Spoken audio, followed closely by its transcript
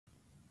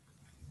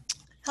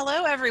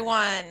Hello,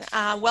 everyone.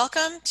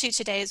 Welcome to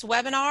today's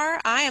webinar.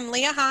 I am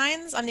Leah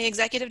Hines. I'm the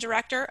Executive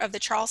Director of the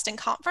Charleston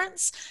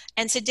Conference,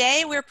 and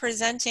today we're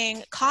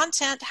presenting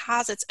Content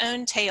Has Its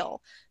Own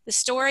Tale, the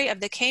story of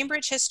the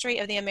Cambridge history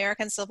of the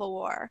American Civil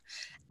War.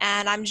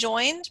 And I'm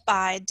joined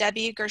by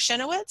Debbie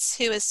Gershenowitz,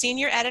 who is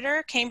Senior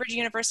Editor, Cambridge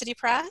University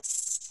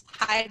Press.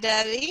 Hi,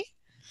 Debbie.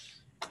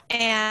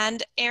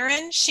 And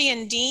Aaron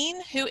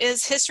Sheehan-Dean, who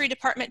is History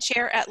Department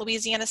Chair at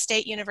Louisiana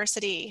State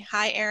University.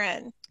 Hi,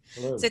 Aaron.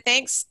 Hello. So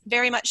thanks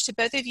very much to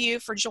both of you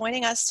for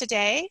joining us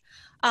today.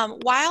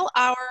 While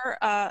our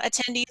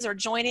attendees are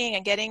joining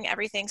and getting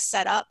everything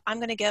set up, I'm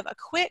going to give a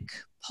quick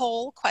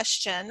poll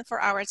question for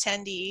our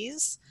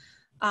attendees.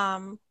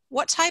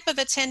 What type of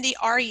attendee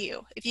are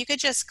you? If you could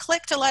just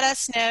click to let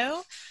us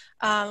know.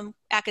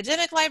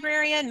 Academic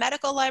librarian,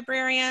 medical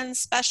librarian,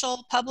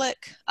 special,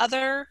 public,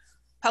 other,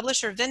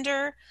 publisher,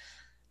 vendor,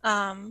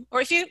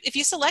 or if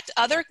you select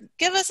other,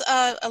 give us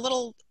a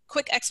little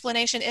quick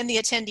explanation in the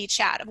attendee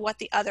chat of what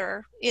the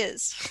other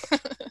is.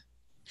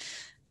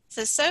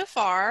 So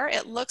far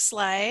it looks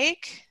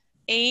like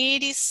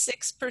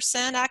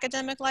 86%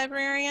 academic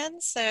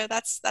librarians, so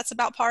that's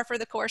about par for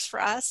the course for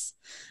us.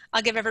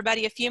 I'll give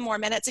everybody a few more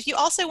minutes. If you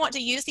also want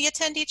to use the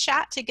attendee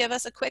chat to give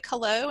us a quick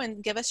hello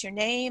and give us your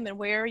name and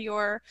where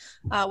your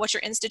what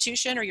your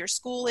institution or your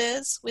school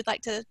is, we'd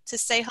like to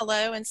say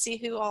hello and see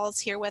who all is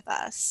here with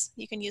us.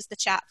 You can use the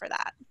chat for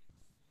that.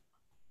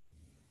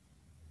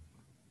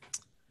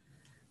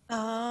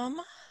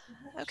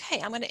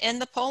 Okay, I'm going to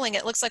end the polling.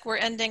 It looks like we're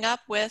ending up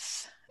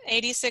with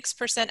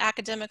 86%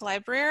 academic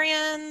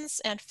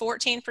librarians and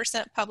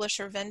 14%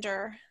 publisher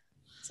vendor.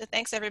 So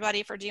thanks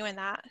everybody for doing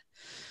that.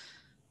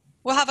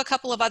 We'll have a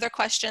couple of other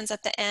questions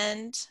at the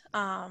end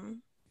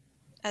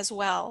as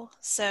well.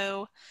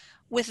 So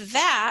with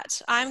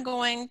that, I'm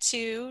going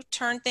to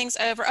turn things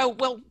over. Oh,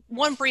 well,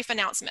 one brief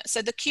announcement.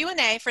 So the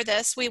Q&A for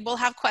this, we will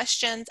have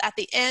questions at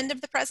the end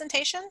of the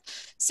presentation.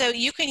 So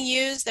you can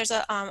use, there's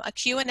a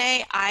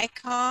Q&A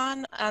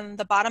icon on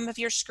the bottom of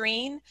your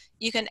screen.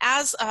 You can,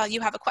 as you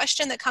have a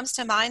question that comes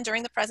to mind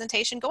during the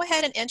presentation, go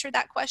ahead and enter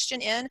that question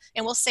in,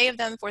 and we'll save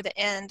them for the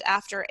end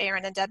after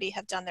Aaron and Debbie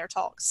have done their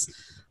talks.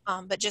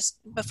 But just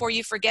before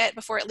you forget,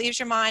 before it leaves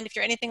your mind, if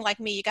you're anything like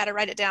me, you got to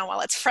write it down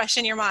while it's fresh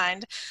in your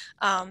mind.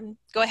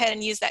 Go ahead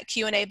and use that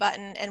Q&A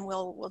button, and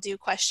we'll do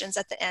questions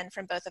at the end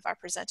from both of our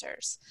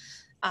presenters.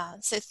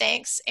 So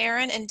thanks,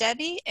 Aaron and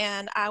Debbie,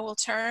 and I will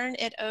turn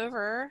it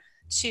over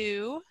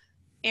to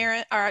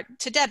Aaron or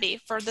to Debbie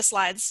for the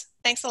slides.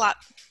 Thanks a lot.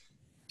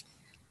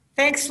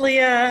 Thanks,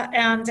 Leah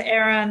and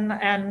Aaron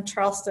and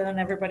Charleston and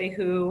everybody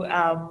who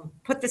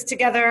put this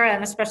together,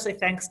 and especially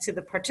thanks to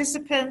the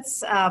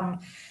participants.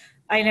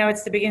 I know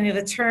it's the beginning of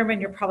the term and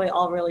you're probably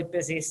all really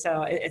busy,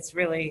 so it's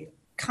really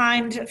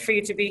kind for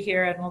you to be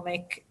here, and we'll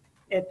make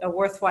it a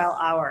worthwhile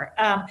hour.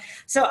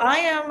 So I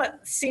am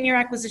Senior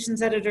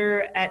Acquisitions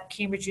Editor at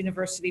Cambridge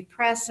University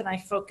Press, and I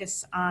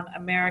focus on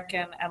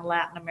American and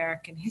Latin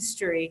American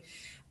history.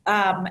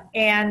 And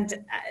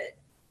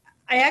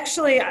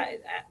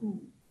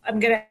I'm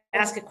going to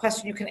ask a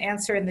question you can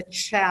answer in the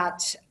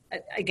chat,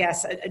 I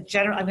guess. I'm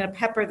going to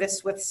pepper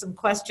this with some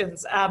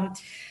questions.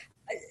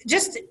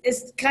 Just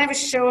is kind of a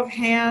show of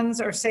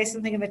hands, or say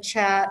something in the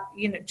chat,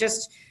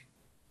 just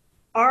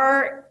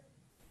are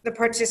the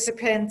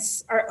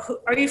participants,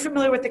 are you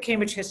familiar with the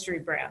Cambridge History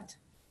brand?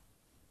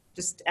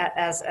 Just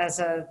as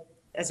a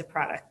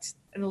product.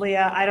 And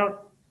Leah, I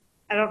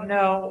don't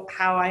know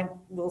how I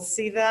will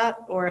see that,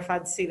 or if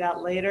I'd see that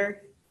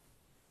later.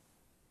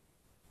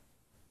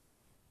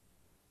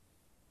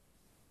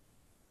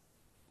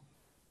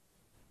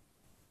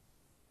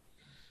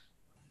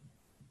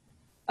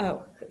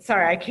 Oh,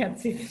 sorry, I can't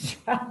see the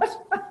chat.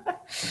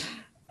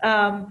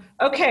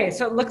 Okay,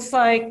 so it looks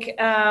like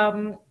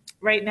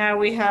right now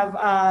we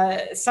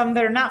have some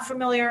that are not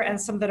familiar and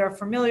some that are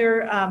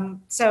familiar.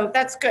 So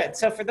that's good.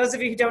 So for those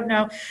of you who don't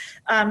know,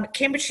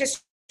 Cambridge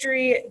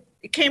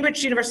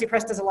University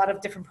Press does a lot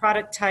of different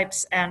product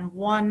types, and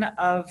one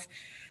of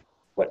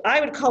what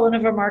I would call one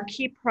of our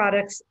marquee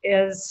products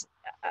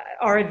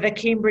are the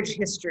Cambridge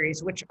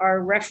Histories, which are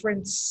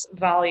reference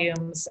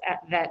volumes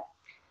that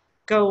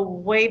go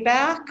way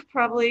back,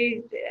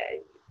 probably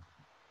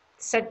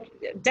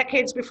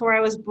decades before I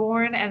was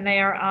born, and they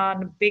are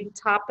on big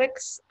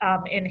topics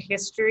in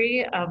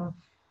history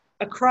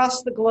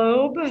across the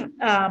globe.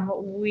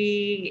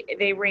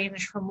 They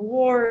range from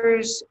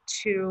wars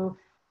to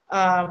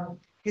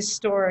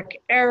historic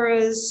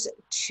eras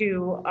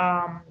to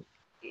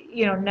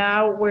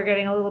now we're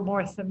getting a little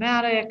more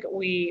thematic.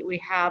 We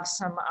have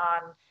some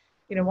on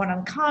one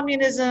on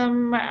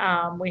communism.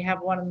 We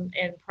have one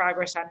in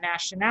progress on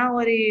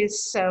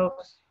nationalities. So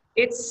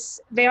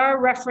they are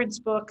reference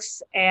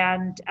books,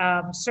 and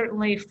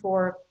certainly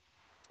for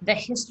the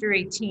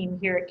history team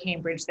here at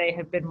Cambridge, they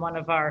have been one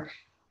of our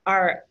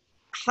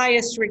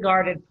highest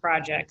regarded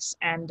projects.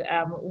 And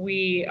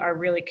we are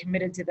really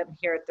committed to them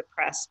here at the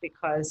Press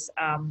because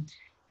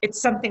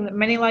it's something that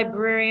many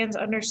librarians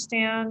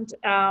understand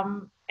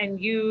and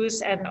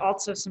use, and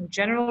also some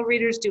general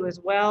readers do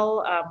as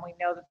well. We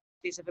know that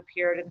these have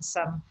appeared in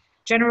some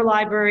general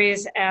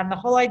libraries. And the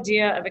whole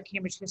idea of a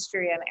Cambridge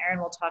history, and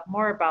Aaron will talk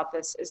more about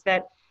this, is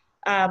that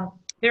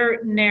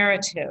they're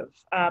narrative.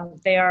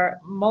 They are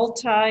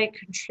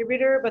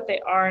multi-contributor, but they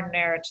are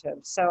narrative.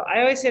 So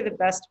I always say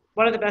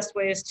one of the best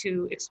ways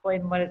to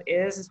explain what it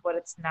is what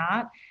it's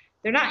not.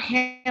 They're not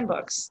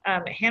handbooks.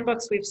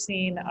 Handbooks we've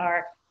seen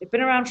they've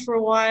been around for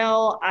a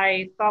while.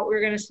 I thought we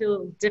were going to see a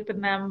little dip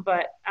in them,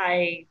 but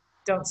I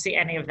don't see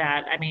any of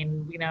that. I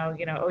mean,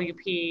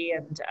 OUP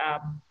and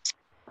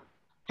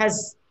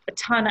has a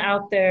ton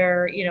out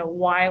there.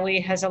 Wiley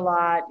has a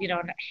lot.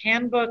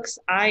 Handbooks,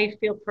 I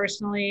feel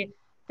personally,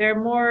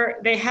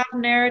 they have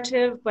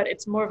narrative, but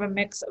it's more of a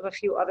mix of a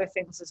few other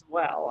things as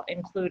well,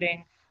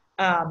 including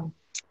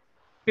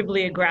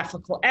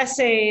bibliographical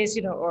essays,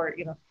 or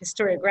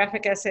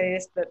historiographic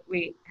essays that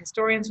we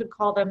historians would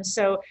call them.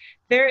 So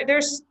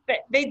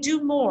they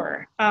do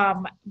more,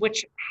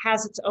 which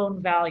has its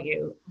own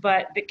value.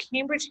 But the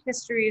Cambridge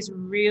histories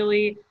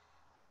really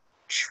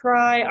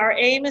our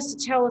aim is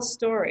to tell a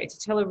story, to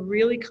tell a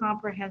really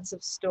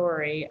comprehensive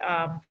story,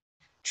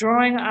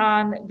 drawing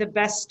on the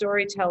best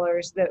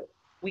storytellers that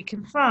we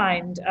can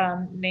find,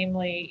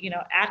 namely,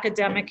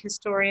 academic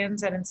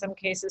historians, and in some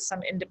cases,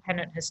 some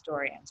independent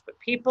historians, but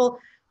people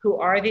who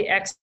are the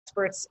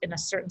experts in a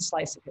certain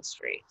slice of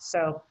history.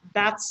 So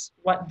that's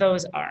what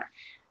those are.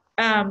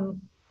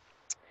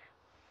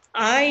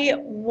 I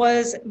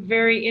was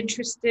very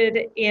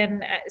interested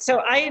so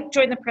I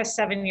joined the press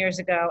 7 years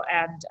ago,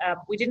 and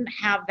we didn't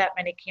have that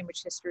many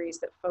Cambridge histories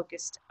that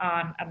focused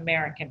on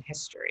American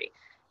history.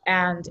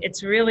 And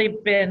it's really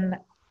been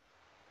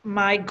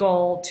my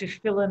goal to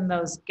fill in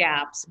those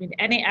gaps. I mean,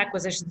 any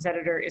acquisitions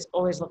editor is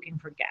always looking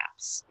for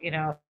gaps,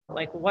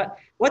 like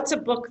what's a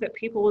book that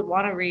people would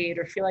want to read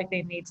or feel like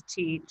they need to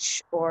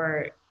teach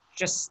or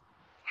just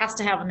has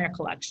to have in their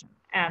collection.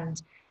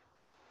 And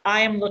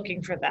I am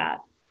looking for that,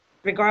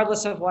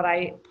 regardless of what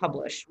I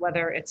publish,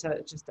 whether it's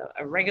just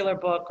a regular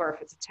book, or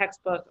if it's a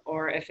textbook,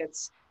 or if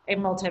it's a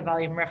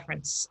multi-volume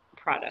reference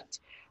product.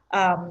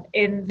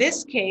 In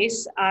this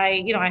case,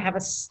 I have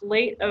a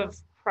slate of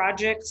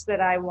projects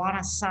that I want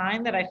to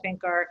sign that I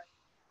think are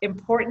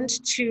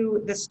important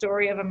to the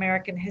story of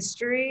American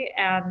history.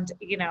 And,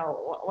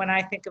 when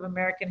I think of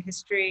American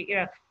history,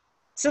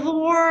 Civil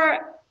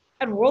War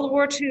and World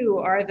War II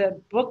are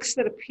the books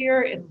that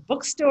appear in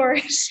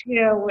bookstores,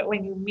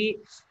 when you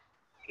meet,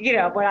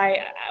 when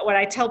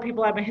I tell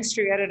people I'm a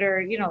history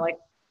editor, like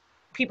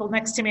people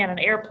next to me on an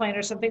airplane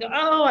or something,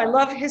 oh, I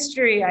love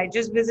history, I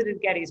just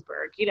visited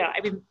Gettysburg.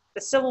 The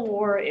Civil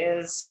War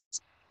is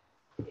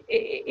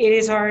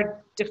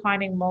our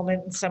defining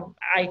moment in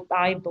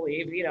I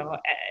believe,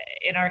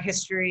 in our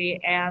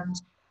history. And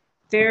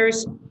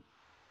there's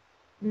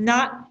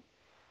not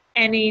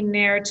any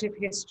narrative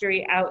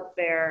history out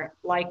there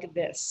like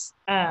this.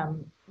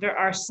 There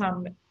are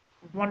some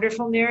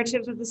wonderful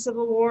narratives of the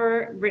Civil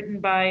War written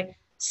by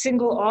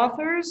single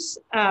authors,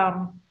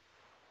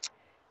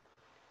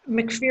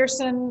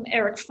 McPherson,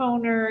 Eric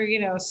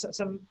Foner,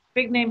 some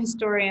big name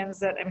historians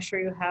that I'm sure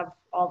you have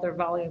all their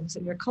volumes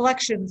in your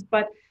collections,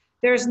 but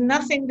there's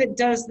nothing that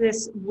does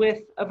this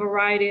with a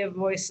variety of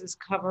voices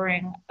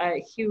covering a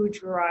huge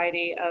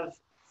variety of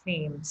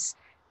themes.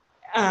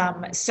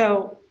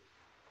 So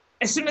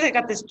as soon as I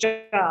got this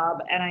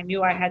job and I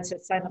knew I had to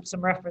sign up some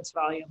reference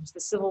volumes,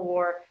 the Civil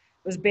War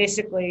was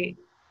basically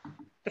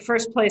the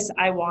first place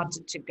I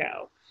wanted to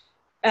go.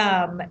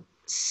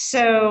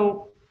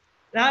 So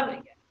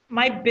now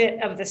my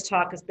bit of this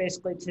talk is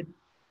basically to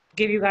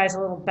give you guys a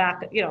little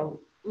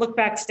look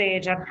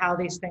backstage on how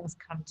these things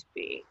come to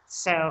be.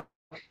 So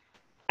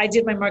I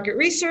did my market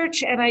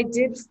research, and I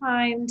did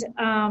find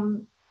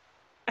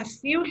a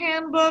few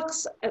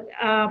handbooks,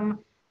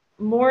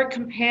 more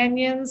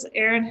companions.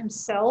 Aaron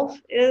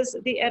himself is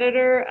the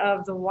editor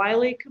of the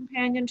Wiley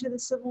Companion to the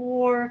Civil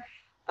War.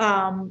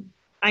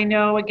 I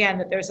know, again,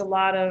 that there's a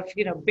lot of,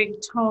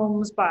 big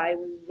tomes by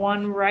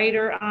one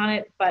writer on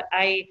it, but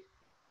I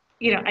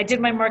did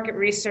my market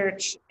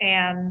research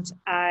and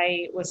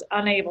I was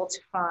unable to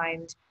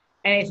find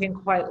anything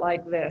quite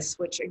like this,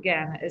 which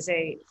again is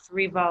a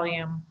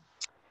 3-volume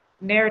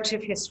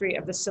narrative history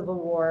of the Civil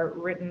War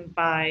written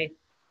by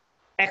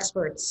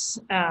experts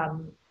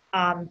on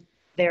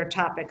their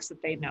topics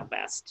that they know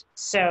best.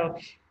 So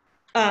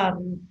I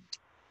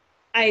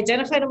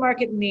identified a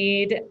market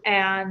need,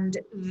 and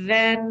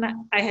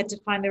then I had to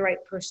find the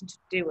right person to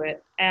do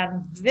it.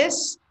 And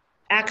this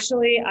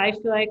actually, I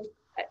feel like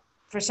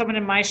for someone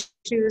in my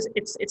shoes,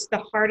 it's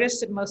the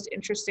hardest and most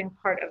interesting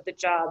part of the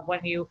job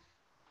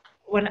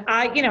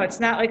it's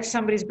not like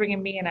somebody's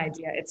bringing me an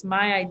idea. It's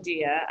my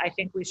idea. I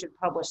think we should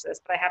publish this,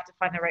 but I have to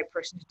find the right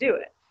person to do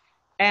it.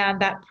 And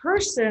that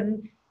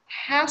person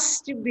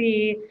has to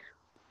be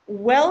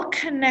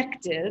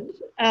well-connected,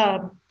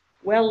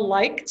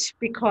 well-liked,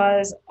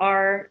 because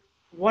our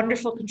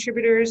wonderful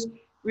contributors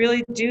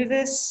really do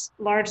this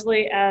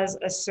largely as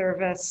a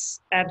service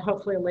and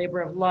hopefully a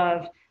labor of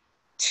love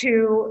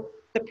to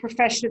the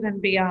profession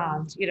and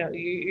beyond. They're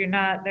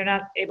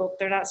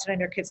not sending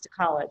their kids to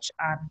college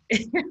on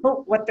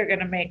what they're going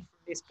to make from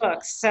these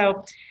books.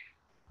 So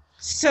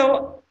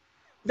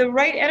the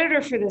right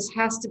editor for this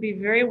has to be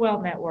very well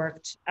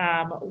networked,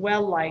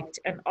 well liked,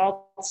 and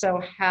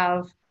also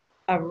have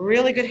a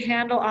really good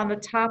handle on the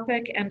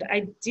topic, and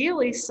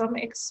ideally some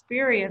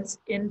experience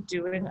in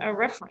doing a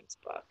reference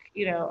book.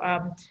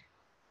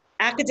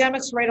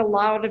 Academics write a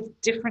lot of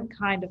different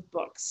kind of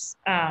books,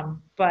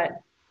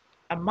 but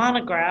a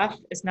monograph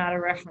is not a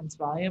reference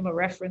volume. A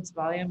reference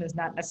volume is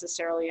not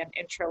necessarily an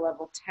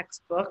intro-level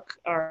textbook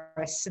or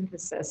a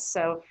synthesis.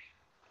 So,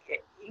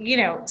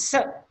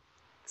 so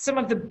some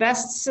of the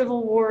best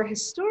Civil War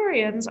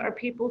historians are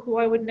people who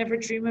I would never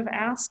dream of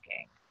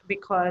asking,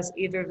 because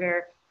either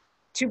they're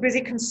too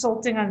busy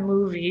consulting on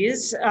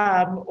movies,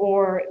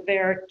 or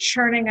they're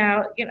churning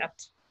out,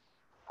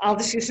 I'll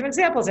just use some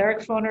examples. Eric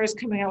Foner is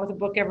coming out with a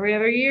book every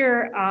other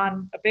year,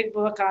 on a big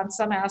book on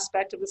some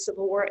aspect of the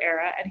Civil War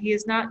era, and he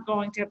is not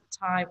going to have the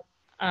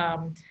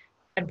time,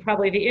 and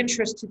probably the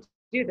interest to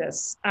do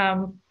this.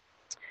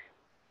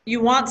 You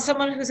want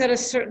someone who's at a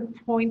certain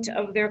point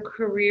of their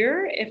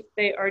career. If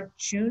they are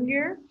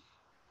junior,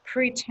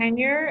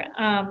 pre-tenure,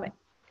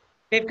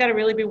 they've got to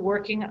really be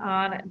working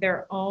on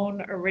their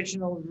own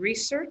original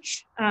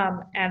research,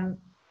 and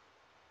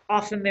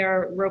often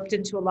they're roped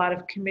into a lot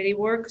of committee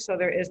work, so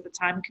there is the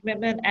time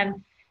commitment,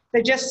 and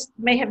they just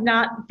may have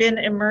not been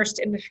immersed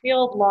in the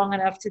field long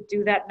enough to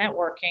do that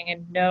networking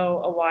and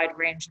know a wide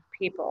range of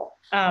people.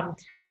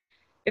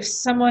 If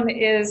someone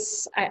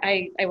is,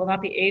 I will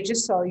not be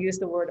ageist, so I'll use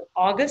the word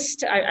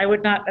august. I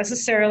would not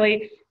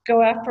necessarily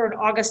go after an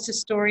august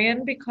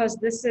historian, because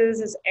this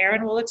is, as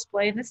Aaron will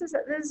explain, this is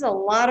a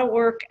lot of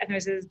work, and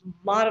there's a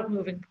lot of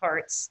moving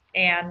parts.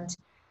 And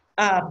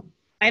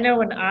I know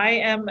when I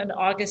am an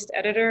August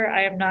editor,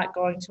 I am not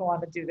going to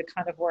want to do the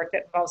kind of work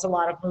that involves a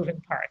lot of moving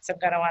parts. I'm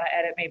going to want to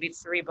edit maybe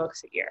 3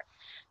 books a year.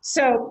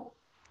 So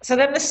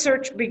then the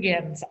search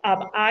begins.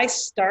 I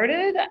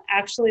started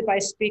actually by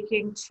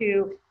speaking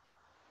to,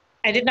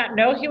 I did not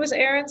know he was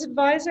Aaron's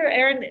advisor.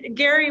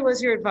 Gary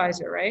was your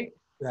advisor, right?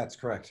 That's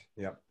correct.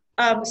 Yep.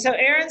 So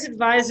Aaron's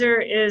advisor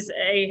is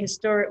a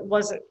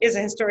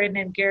historian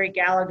named Gary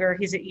Gallagher.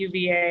 He's at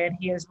UVA, and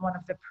he is one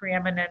of the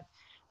preeminent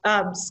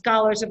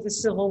scholars of the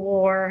Civil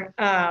War.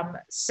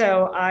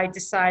 So I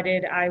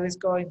decided I was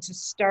going to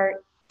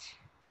start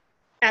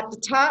at the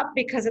top,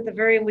 because at the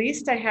very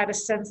least I had a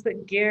sense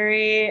that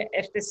Gary,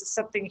 if this is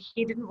something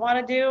he didn't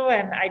want to do,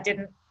 and I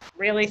didn't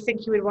really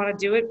think he would want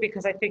to do it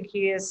because I think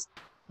he is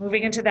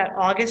moving into that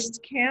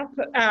August camp,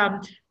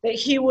 that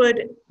he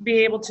would be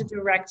able to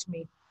direct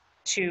me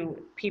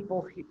to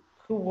people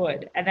who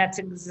would. And that's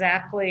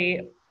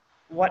exactly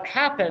what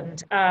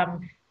happened.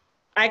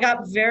 I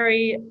got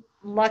very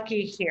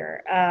lucky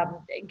here.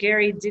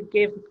 Gary did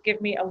give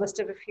me a list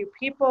of a few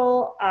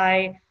people.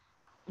 I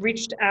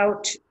reached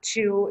out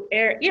to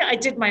Aaron. Yeah, I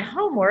did my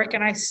homework,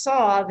 and I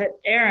saw that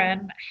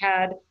Aaron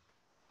had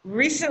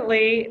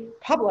recently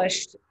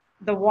published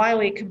the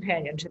Wiley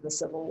Companion to the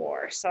Civil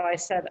War. So I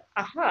said,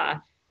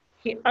 aha,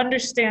 he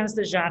understands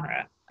the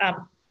genre.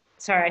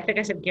 Sorry, I think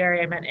I said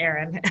Gary, I meant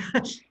Aaron.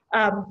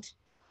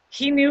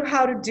 He knew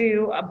how to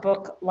do a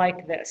book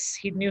like this.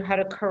 He knew how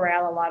to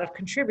corral a lot of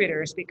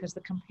contributors, because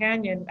the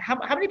companion, how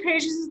many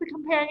pages is the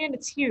companion?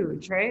 It's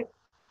huge, right?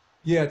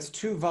 Yeah, it's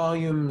 2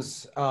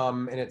 volumes,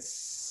 and it's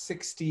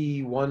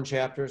 61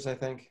 chapters, I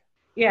think.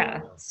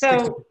 Yeah,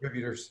 60 so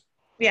contributors.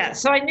 yeah,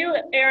 so I knew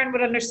Aaron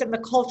would understand the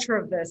culture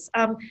of this.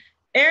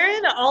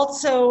 Aaron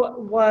also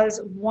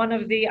was one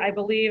of the, I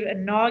believe,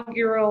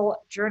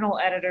 inaugural journal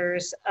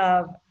editors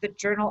of the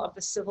Journal of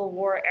the Civil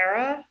War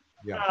Era.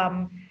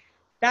 Yeah.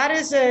 That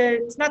is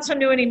it's not so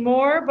new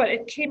anymore, but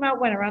it came out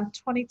when, around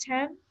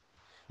 2010?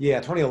 Yeah,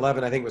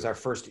 2011, I think, was our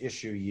first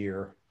issue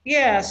year.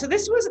 Yeah, so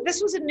this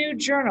was a new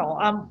journal.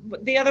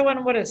 The other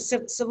one, what is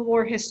Civil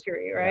War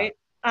History, right?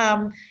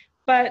 Yeah.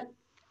 But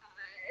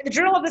the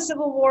Journal of the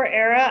Civil War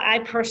Era, I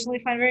personally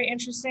find very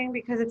interesting,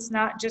 because it's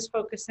not just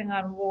focusing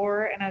on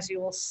war, and as you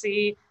will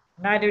see,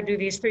 neither do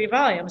these 3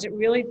 volumes. It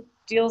really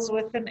deals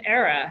with an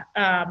era.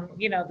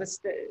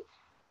 It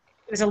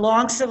was a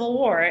long Civil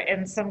War,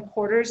 and some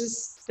quarters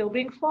is still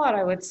being fought,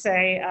 I would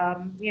say.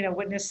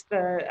 Witness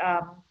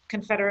the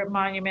Confederate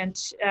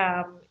monument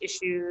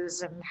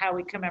issues and how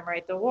we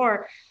commemorate the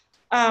war.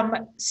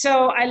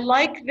 So I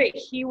like that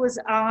he was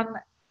on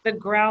the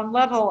ground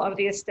level of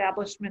the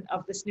establishment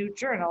of this new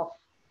journal.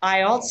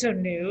 I also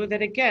knew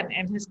that, again,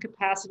 in his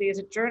capacity as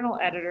a journal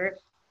editor,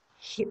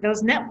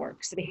 those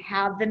networks, that he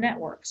had the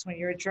networks. When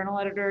you're a journal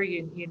editor,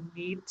 you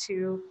need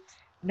to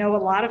know a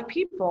lot of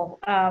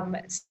people.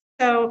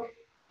 So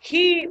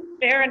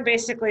Aaron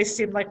basically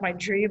seemed like my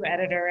dream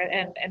editor.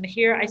 And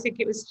here, I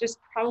think it was just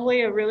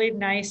probably a really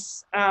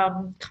nice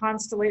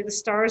constellation. The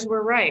stars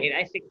were right.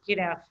 I think,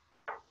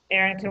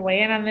 Aaron can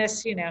weigh in on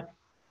this.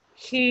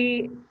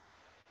 He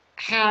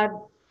had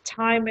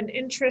time and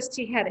interest.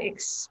 He had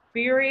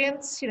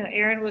experience.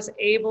 Aaron was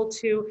able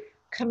to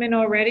come in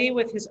already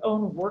with his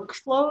own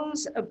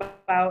workflows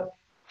about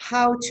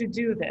how to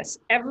do this.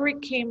 Every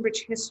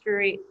Cambridge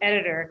history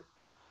editor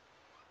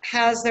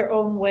has their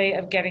own way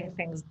of getting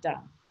things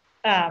done.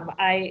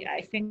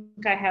 I think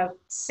I have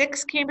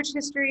 6 Cambridge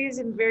histories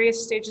in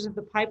various stages of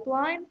the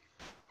pipeline.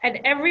 And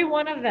every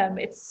one of them,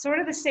 it's sort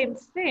of the same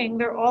thing.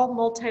 They're all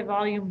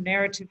multi-volume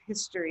narrative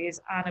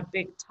histories on a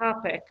big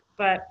topic,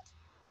 but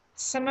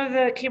some of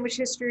the Cambridge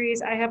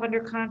histories I have under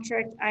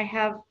contract, I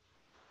have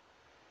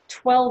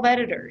 12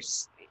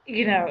 editors,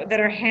 that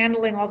are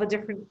handling all the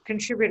different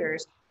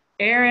contributors.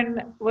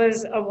 Aaron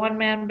was a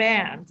one-man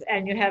band,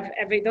 and you have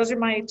those are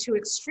my two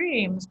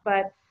extremes,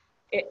 but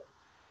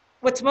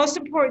what's most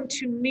important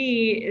to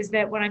me is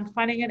that when I'm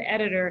finding an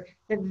editor,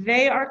 that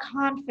they are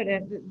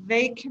confident that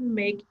they can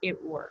make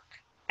it work.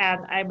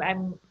 And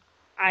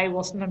I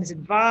will sometimes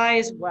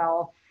advise,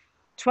 well,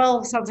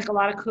 12 sounds like a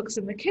lot of cooks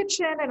in the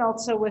kitchen. And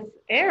also with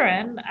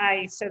Aaron,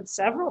 I said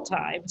several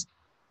times,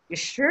 you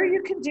sure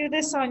you can do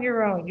this on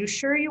your own? You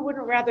sure you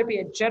wouldn't rather be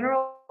a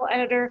general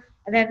editor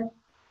and then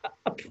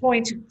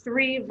appoint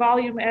 3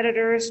 volume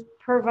editors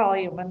per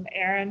volume? And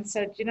Aaron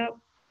said,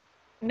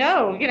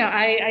 no,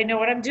 I know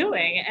what I'm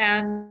doing.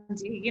 And,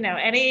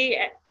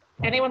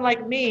 anyone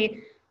like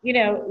me,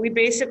 we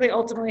basically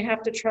ultimately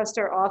have to trust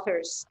our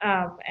authors.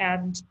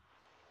 And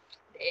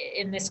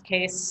in this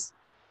case,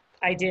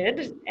 I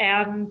did.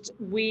 And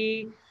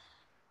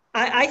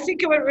I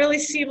think it went really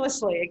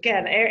seamlessly.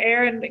 Again,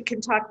 Aaron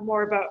can talk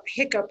more about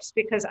hiccups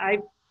because I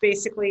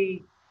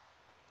basically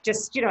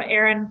just,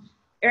 Aaron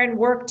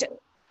worked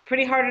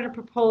pretty hard on a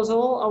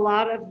proposal. A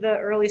lot of the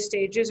early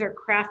stages are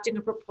crafting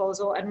a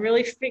proposal and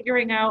really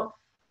figuring out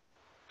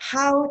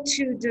how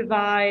to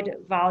divide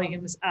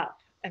volumes up.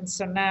 And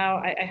so now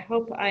I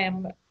hope I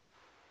am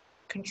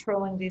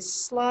controlling these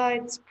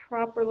slides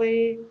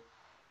properly.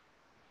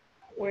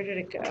 Where did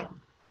it go?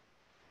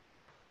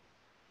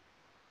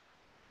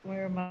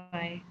 Where am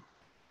I?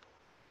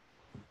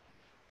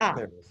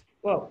 There it is.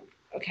 Whoa.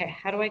 Okay,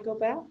 how do I go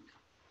back?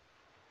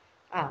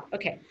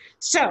 Okay.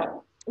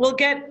 So we'll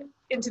get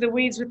into the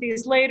weeds with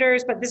these later,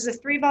 but this is a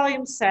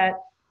 3-volume set,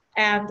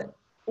 and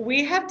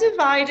we have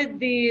divided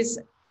these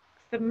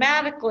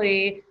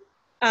thematically,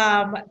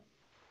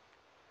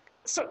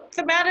 so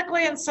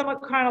thematically and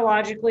somewhat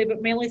chronologically,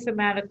 but mainly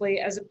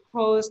thematically, as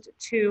opposed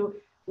to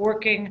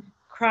working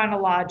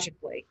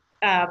chronologically.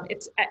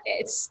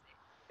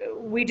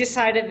 We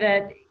decided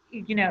that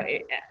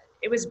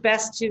it was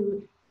best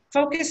to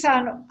focus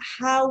on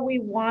how we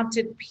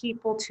wanted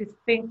people to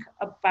think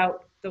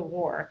about the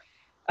war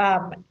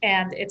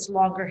and its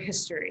longer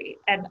history.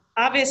 And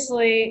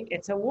obviously,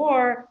 it's a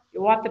war,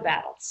 you want the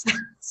battles.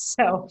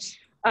 So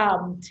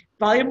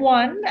volume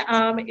 1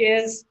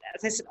 is,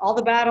 as I said, all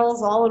the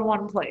battles all in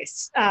one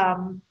place.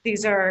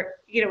 These are,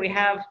 we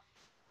have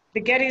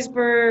the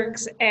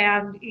Gettysburgs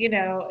and,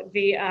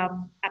 the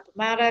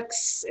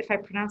Appomattox, if I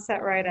pronounce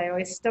that right, I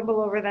always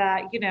stumble over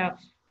that,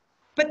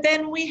 But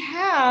then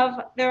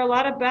there are a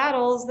lot of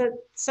battles that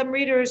some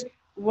readers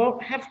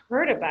won't have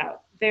heard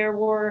about. There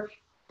were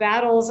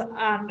battles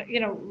on,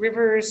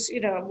 rivers,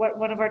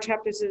 one of our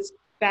chapters is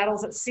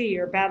battles at sea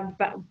or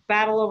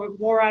battle over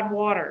war on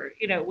water.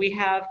 We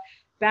have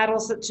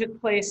battles that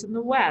took place in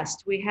the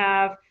West. We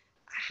have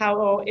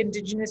how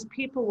indigenous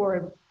people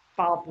were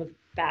involved with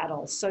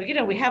battles. So,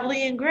 we have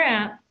Lee and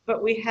Grant,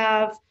 but we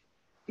have,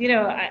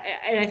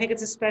 and I think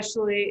it's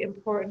especially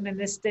important in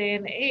this day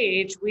and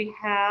age, we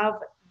have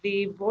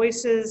the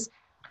voices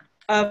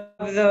of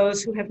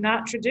those who have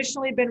not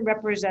traditionally been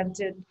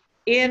represented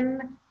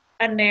in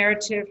a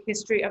narrative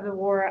history of the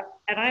war.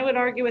 And I would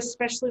argue,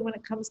 especially when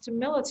it comes to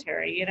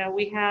military,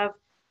 we have,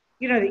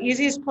 the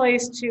easiest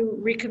place to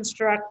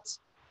reconstruct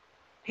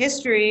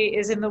history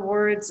is in the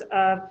words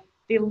of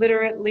the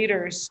literate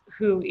leaders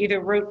who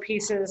either wrote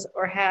pieces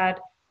or had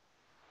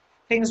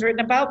things written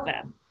about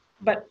them.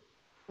 But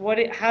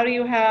how do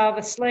you have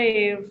a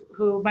slave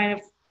who might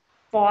have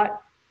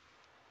fought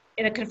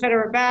in a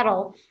Confederate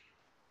battle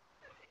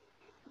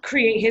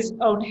create his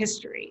own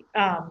history?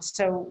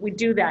 So we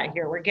do that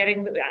here. We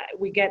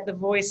get the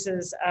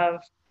voices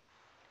of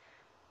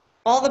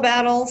all the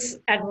battles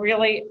and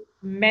really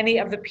many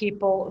of the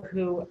people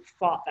who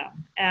fought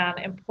them. And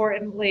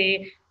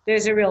importantly,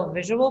 there's a real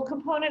visual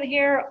component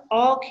here.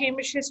 All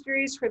Cambridge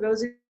histories, for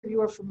those of you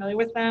who are familiar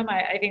with them,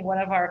 I think one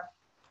of our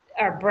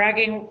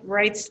bragging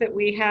rights that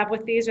we have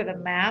with these are the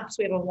maps.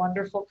 We have a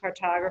wonderful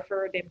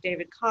cartographer named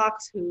David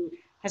Cox who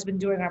has been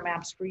doing our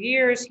maps for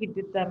years. He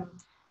did them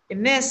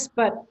in this,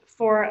 but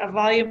for a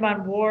volume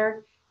on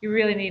war, you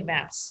really need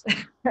maps.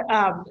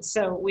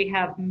 So we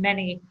have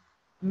many,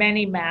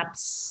 many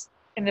maps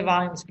in the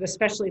volumes, but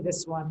especially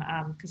this one,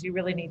 because you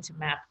really need to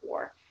map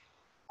war.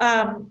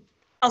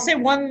 I'll say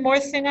one more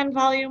thing on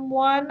volume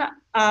 1.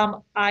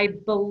 I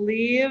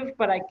believe,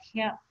 but I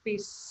can't be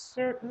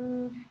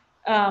certain,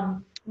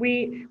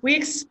 we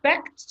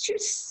expect to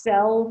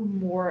sell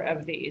more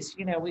of these.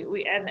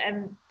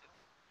 And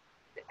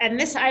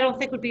this I don't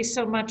think would be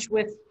so much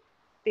with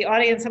the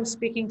audience I'm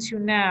speaking to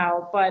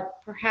now, but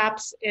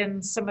perhaps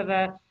in some of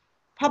the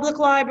public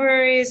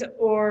libraries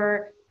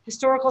or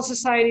historical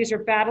societies or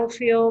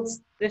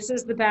battlefields, this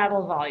is the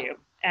battle volume.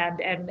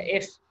 And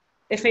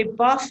if a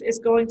buff is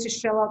going to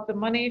shell out the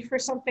money for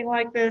something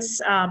like this,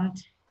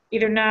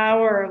 either now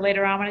or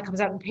later on when it comes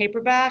out in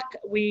paperback,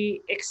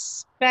 we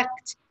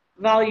expect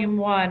volume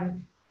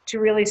 1 to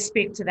really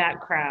speak to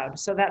that crowd.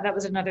 So that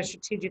was another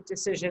strategic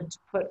decision to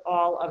put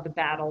all of the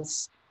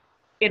battles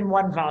in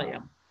one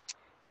volume.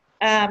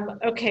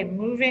 Okay,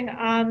 moving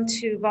on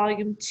to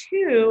volume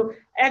 2.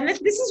 And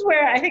this is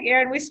where I think,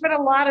 Aaron, we spent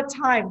a lot of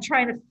time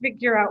trying to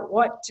figure out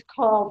what to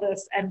call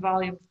this and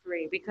volume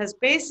 3, because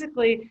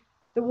basically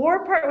the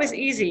war part was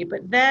easy,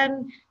 but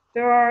then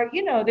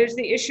there's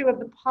the issue of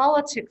the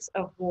politics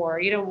of war.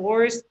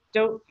 Wars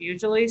don't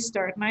usually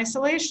start in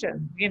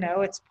isolation.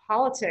 It's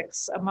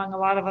politics among a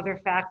lot of other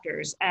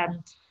factors.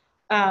 And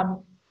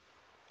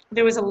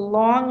there was a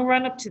long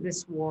run up to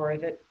this war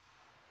that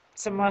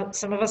some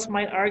of us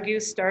might argue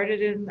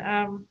started in,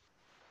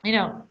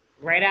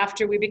 right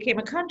after we became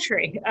a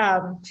country.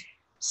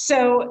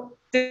 So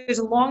there's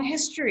a long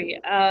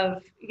history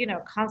of,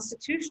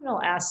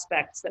 constitutional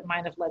aspects that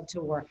might have led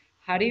to war.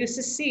 How do you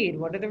secede?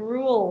 What are the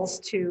rules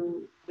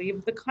to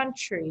leave the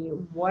country?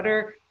 What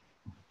were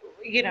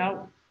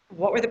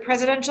the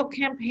presidential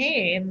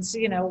campaigns?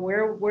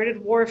 Where did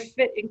war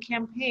fit in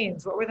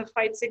campaigns? What were the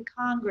fights in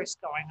Congress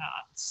going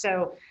on?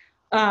 So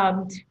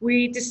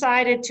we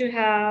decided to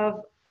have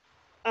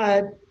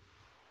a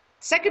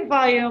second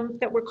volume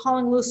that we're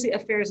calling loosely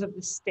Affairs of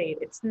the State.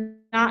 It's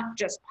not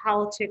just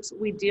politics.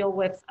 We deal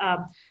with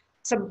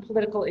some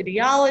political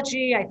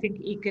ideology, I think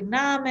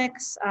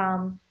economics,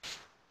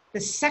 the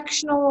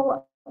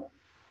sectional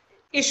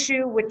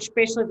issue, which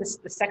basically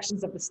the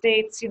sections of the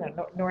states,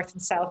 North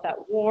and South at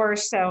war.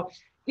 So,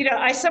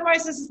 I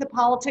summarize this as the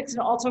politics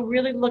and also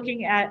really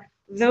looking at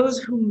those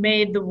who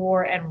made the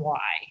war and why,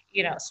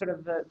 sort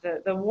of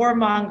the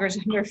warmongers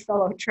and their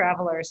fellow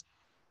travelers.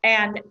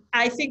 And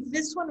I think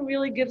this one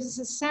really gives us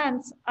a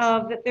sense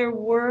of that there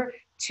were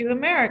two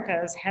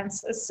Americas,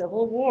 hence a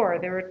civil war.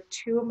 There were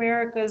two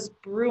Americas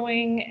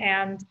brewing,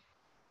 and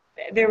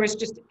there was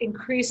just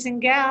increasing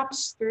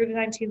gaps through the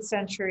 19th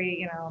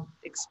century,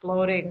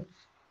 exploding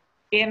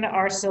in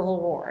our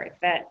Civil War.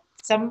 That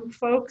some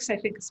folks, I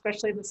think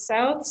especially in the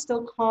South,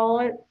 still call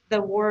it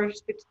the war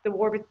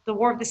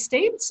of the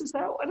states. Is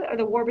that what? Or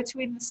the war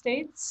between the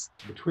states?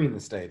 Between the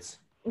states.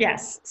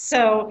 Yes.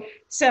 So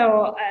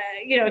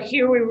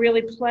here we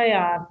really play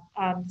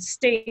on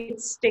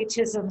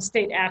statism,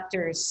 state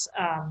actors,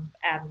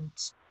 and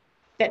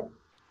that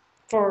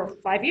for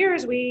 5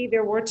 years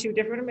there were two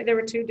different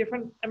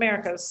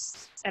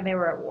Americas, and they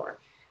were at war.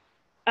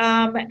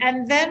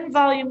 And then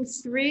volume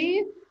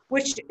 3,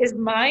 which is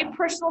my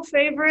personal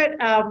favorite,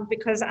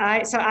 because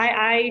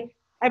I'm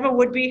a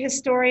would-be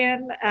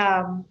historian.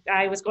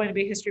 I was going to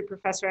be a history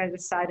professor. I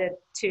decided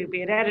to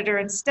be an editor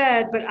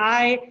instead, but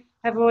I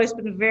have always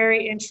been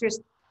very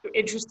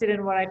interested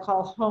in what I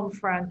call home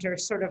front, or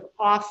sort of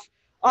off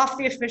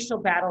the official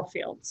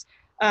battlefields.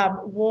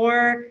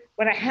 War,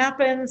 when it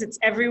happens, it's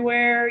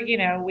everywhere.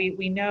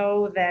 We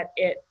know that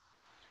it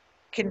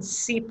can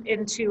seep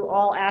into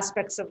all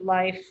aspects of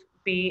life,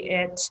 be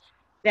it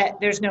that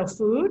there's no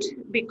food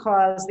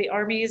because the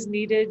armies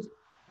needed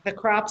the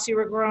crops you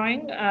were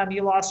growing.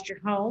 You lost your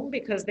home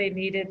because they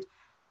needed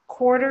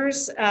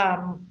quarters.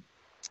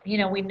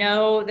 We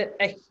know that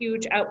a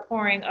huge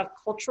outpouring of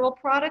cultural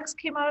products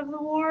came out of the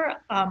war.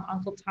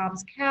 Uncle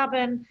Tom's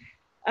Cabin,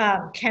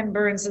 Ken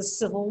Burns'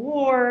 Civil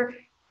War,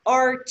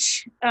 art,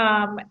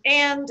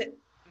 and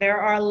there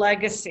are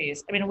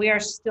legacies. I mean, we are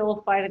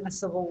still fighting the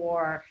Civil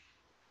War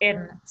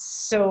in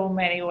so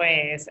many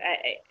ways,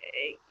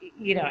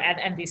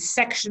 and the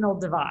sectional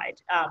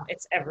divide,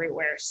 it's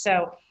everywhere.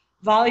 So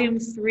volume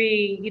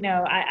 3,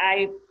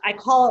 I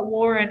call it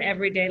war in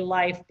everyday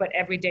life, but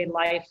everyday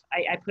life,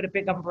 I put a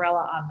big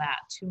umbrella on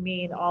that to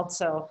mean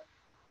also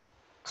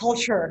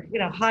culture,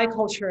 high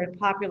culture and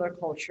popular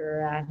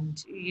culture,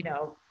 and,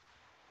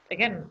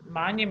 again,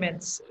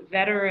 monuments,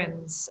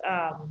 veterans,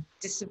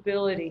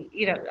 disability,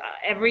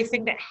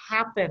 everything that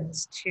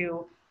happens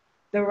to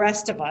the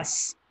rest of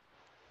us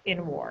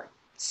in war.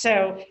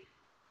 So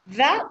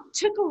that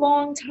took a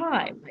long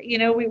time. We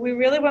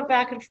really went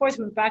back and forth.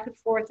 We went back and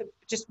forth of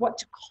just what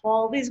to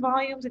call these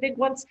volumes. I think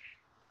once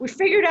we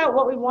figured out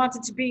what we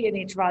wanted to be in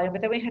each volume, but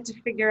then we had to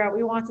figure out,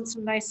 we wanted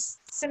some nice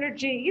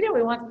synergy.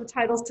 We wanted the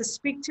titles to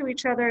speak to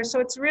each other.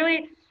 So it's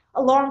really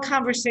a long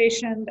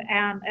conversation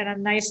and a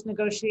nice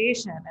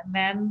negotiation. And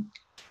then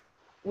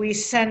we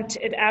sent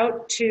it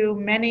out to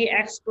many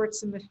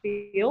experts in the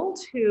field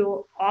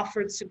who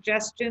offered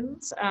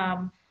suggestions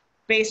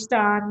based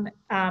on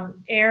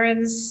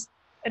Aaron's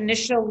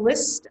initial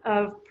list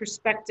of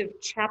prospective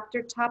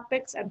chapter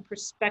topics and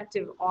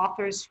prospective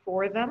authors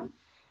for them.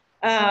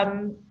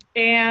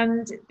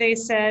 And they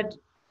said,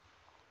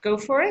 go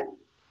for it.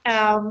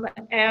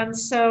 And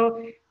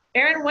so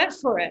Aaron went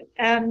for it.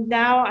 And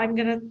now I'm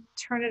going to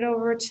turn it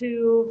over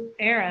to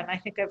Aaron. I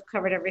think I've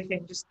covered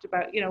everything just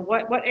about,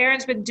 what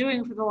Aaron's been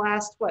doing for the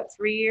last,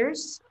 3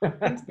 years?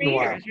 3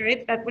 years,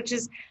 right? Which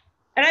is,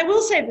 and I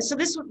will say this, so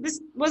this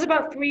was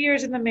about 3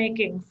 years in the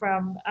making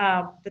from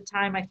the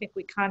time I think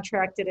we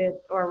contracted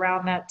it, or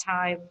around that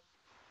time,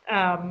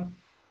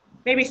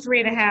 maybe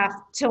 3.5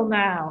 till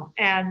now.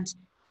 And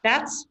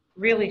that's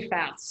really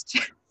fast.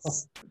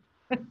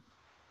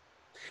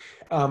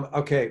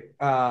 Okay,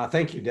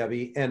 thank you,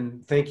 Debbie,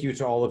 and thank you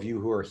to all of you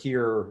who are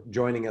here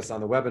joining us on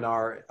the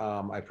webinar.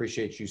 I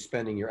appreciate you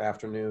spending your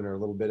afternoon or a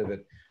little bit of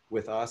it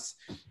with us.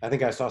 I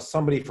think I saw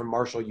somebody from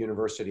Marshall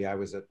University. I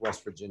was at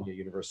West Virginia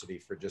University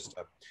for just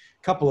a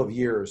couple of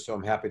years, so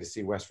I'm happy to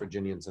see West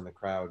Virginians in the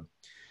crowd.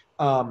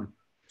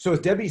 So as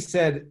Debbie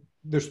said,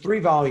 there's 3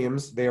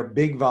 volumes. They are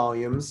big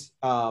volumes,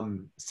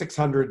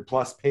 600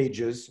 plus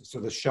pages, so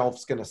the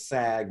shelf's gonna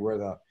sag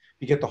where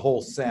you get the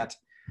whole set.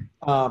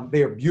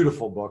 They are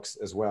beautiful books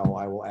as well,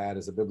 I will add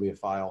as a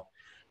bibliophile.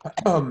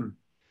 And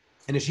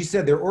as she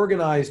said, they're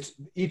organized,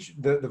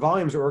 the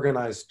volumes are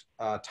organized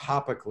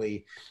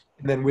topically,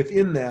 and then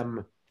within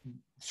them,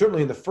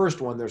 certainly in the first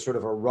one, there's sort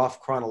of a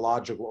rough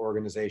chronological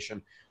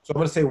organization. So I'm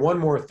going to say one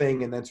more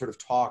thing and then sort of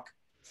talk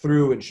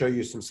through and show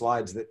you some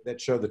slides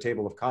that show the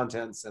table of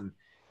contents and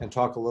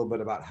talk a little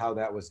bit about how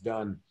that was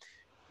done.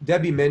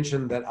 Debbie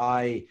mentioned that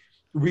I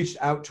reached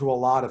out to a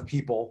lot of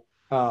people.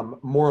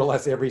 More or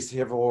less every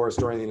Civil War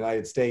historian in the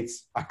United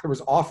States. I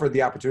was offered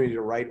the opportunity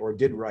to write or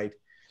did write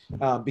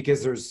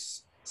because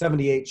there's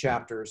 78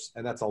 chapters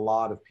and that's a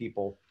lot of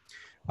people.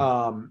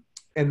 And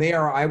they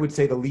are, I would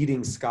say, the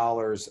leading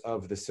scholars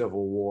of the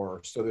Civil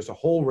War. So there's a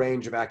whole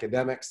range of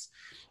academics,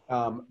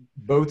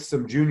 both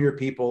some junior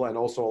people and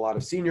also a lot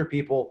of senior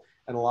people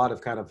and a lot of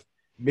kind of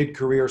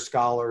mid-career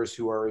scholars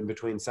who are in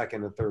between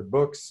second and third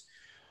books.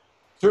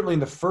 Certainly in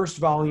the first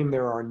volume,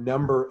 there are a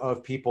number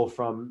of people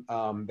from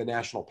the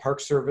National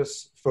Park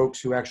Service, folks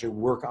who actually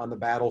work on the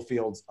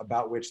battlefields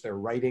about which they're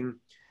writing.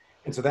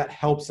 And so that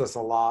helps us a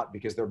lot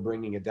because they're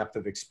bringing a depth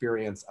of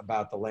experience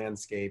about the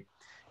landscape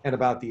and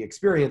about the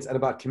experience and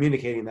about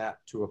communicating that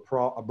to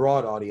a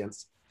broad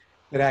audience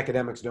that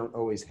academics don't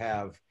always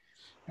have.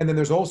 And then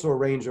there's also a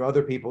range of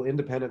other people,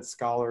 independent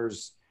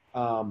scholars,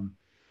 the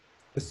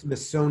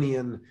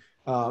Smithsonian.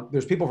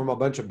 There's people from a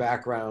bunch of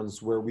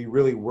backgrounds where we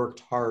really worked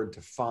hard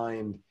to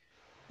find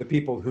the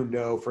people who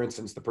know, for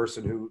instance, the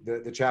person who,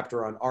 the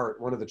chapter on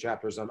art, one of the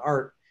chapters on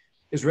art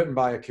is written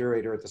by a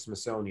curator at the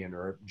Smithsonian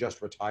or a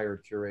just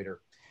retired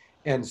curator.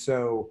 And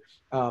so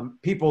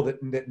people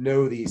that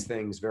know these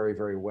things very,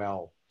 very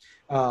well.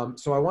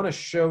 So I want to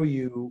show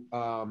you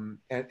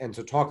and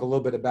to talk a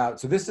little bit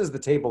about, so this is the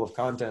table of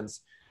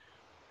contents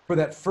for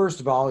that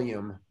first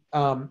volume.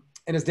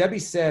 And as Debbie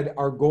said,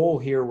 our goal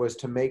here was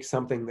to make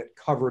something that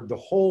covered the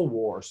whole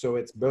war. So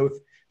it's both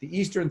the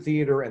Eastern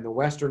Theater and the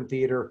Western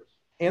Theater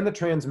and the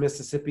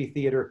Trans-Mississippi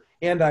Theater.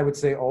 And I would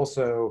say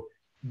also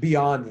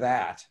beyond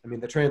that. I mean,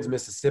 the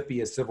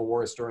Trans-Mississippi, as Civil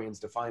War historians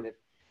define it,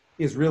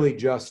 is really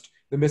just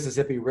the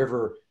Mississippi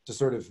River to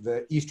sort of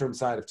the eastern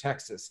side of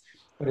Texas.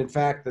 But in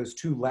fact, those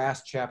 2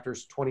 last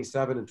chapters,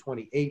 27 and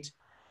 28,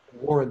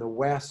 War in the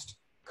West,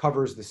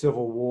 covers the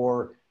Civil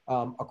War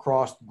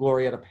across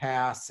Glorieta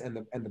Pass and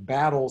the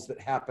battles that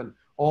happen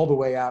all the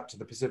way out to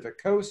the Pacific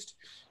coast.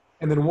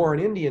 And then War in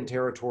Indian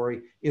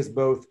Territory is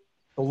both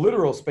the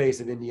literal space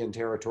of Indian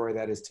Territory,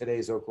 that is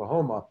today's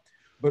Oklahoma,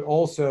 but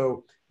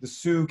also the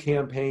Sioux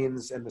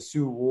campaigns and the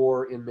Sioux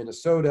War in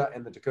Minnesota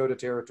and the Dakota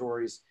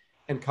Territories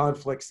and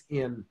conflicts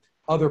in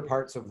other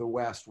parts of the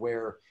West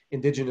where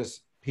indigenous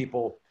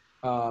people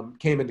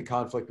came into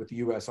conflict with the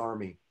US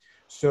Army.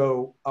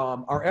 So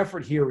our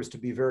effort here was to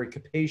be very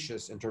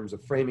capacious in terms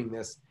of framing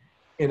this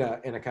in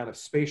a kind of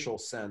spatial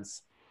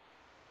sense.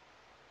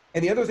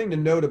 And the other thing to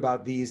note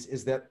about these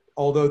is that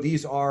although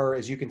these are,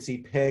 as you can see,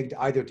 pegged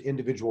either to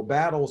individual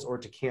battles or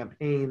to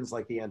campaigns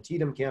like the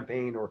Antietam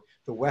campaign or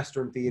the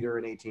Western Theater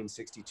in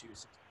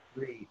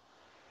 1862-63,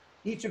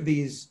 each of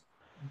these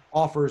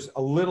offers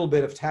a little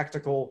bit of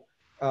tactical,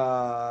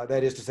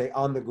 that is to say,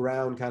 on the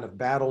ground kind of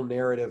battle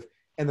narrative,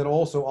 and then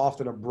also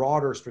often a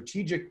broader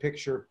strategic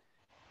picture.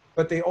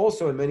 But they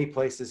also, in many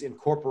places,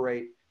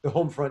 incorporate the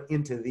home front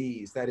into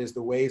these. That is,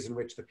 the ways in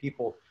which the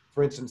people,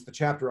 for instance, the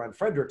chapter on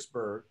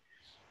Fredericksburg,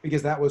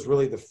 because that was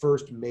really the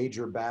first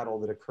major battle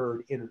that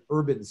occurred in an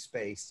urban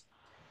space.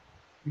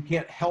 You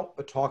can't help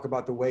but talk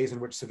about the ways in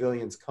which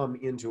civilians come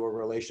into a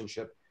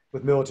relationship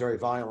with military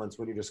violence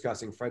when you're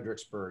discussing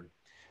Fredericksburg.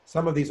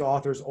 Some of these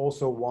authors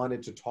also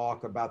wanted to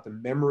talk about the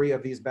memory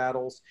of these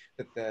battles,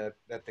 that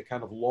the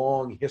kind of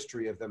long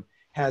history of them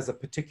has a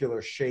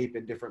particular shape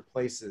in different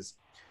places.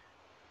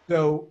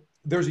 So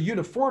there's a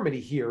uniformity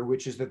here,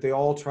 which is that they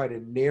all try to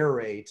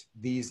narrate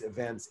these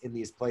events in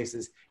these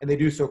places, and they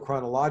do so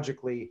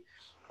chronologically.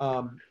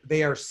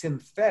 They are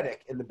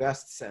synthetic in the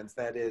best sense.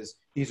 That is,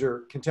 these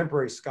are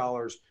contemporary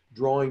scholars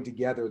drawing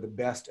together the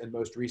best and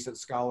most recent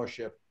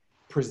scholarship,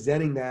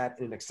 presenting that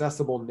in an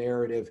accessible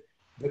narrative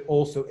that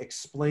also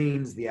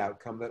explains the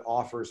outcome, that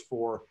offers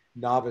for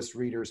novice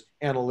readers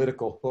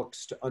analytical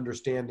hooks to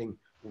understanding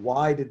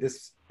why did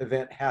this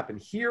event happen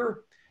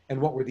here and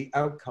what were the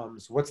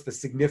outcomes, what's the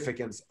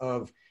significance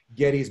of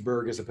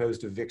Gettysburg as opposed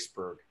to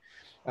Vicksburg,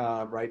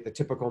 right? The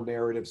typical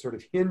narrative sort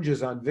of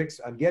hinges on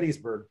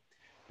Gettysburg.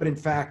 But in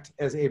fact,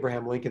 as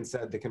Abraham Lincoln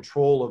said, the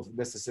control of the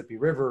Mississippi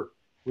River,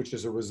 which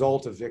is a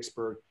result of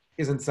Vicksburg,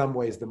 is in some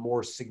ways the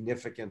more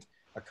significant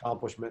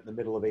accomplishment in the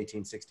middle of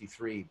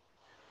 1863.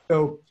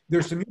 So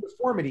there's some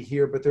uniformity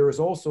here, but there is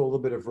also a little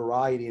bit of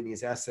variety in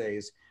these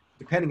essays.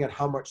 depending on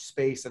how much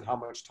space and how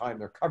much time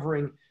they're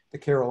covering. The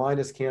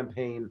Carolinas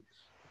campaign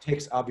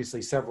takes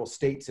obviously several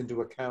states into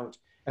account,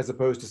 as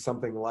opposed to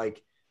something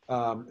like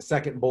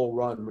Second Bull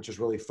Run, which is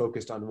really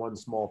focused on one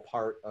small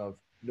part of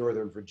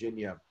Northern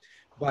Virginia.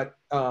 But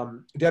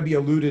Debbie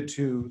alluded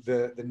to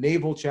the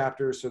naval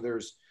chapters. So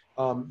there's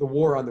the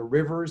war on the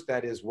rivers.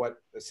 That is what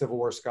the Civil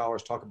War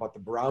scholars talk about, the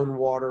Brown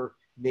Water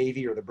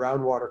Navy or the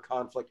Brown Water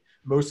conflict,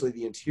 mostly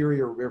the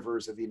interior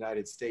rivers of the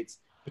United States,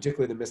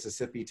 particularly the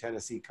Mississippi,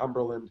 Tennessee,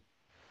 Cumberland.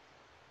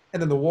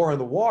 And then the war on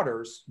the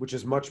waters, which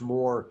is much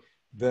more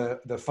the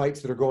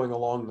fights that are going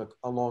along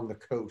the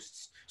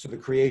coasts. So the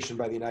creation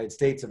by the United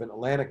States of an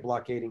Atlantic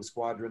blockading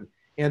squadron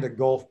and a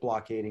Gulf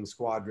blockading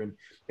squadron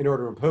in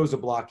order to impose a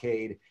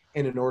blockade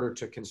and in order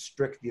to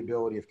constrict the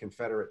ability of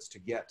Confederates to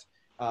get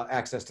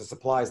access to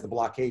supplies. The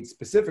blockade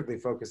specifically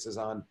focuses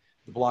on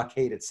the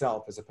blockade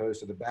itself as opposed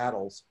to the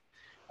battles.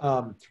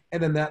 And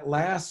then that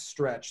last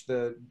stretch,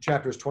 the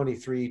chapters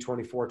 23,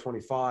 24,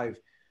 25,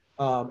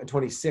 and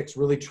 26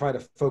 really try to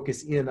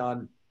focus in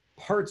on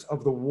parts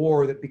of the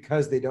war that,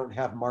 because they don't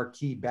have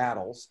marquee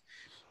battles,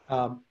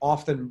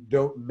 often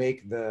don't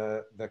make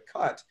the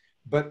cut,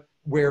 but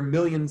where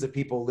millions of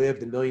people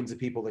lived and millions of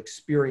people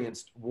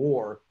experienced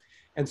war.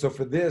 And so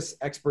for this,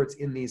 experts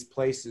in these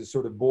places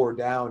sort of bore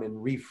down and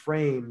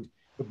reframed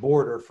the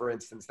border, for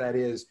instance, that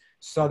is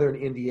southern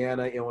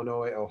Indiana,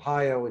 Illinois,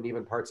 Ohio, and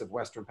even parts of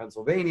western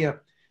Pennsylvania,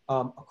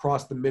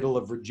 across the middle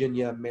of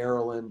Virginia,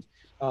 Maryland,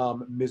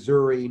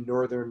 Missouri,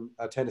 northern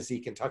Tennessee,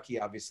 Kentucky,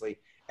 obviously,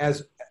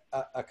 as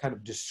a kind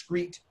of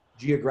discrete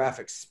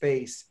geographic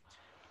space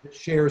that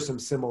shares some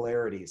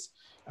similarities.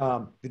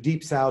 The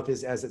Deep South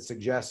is, as it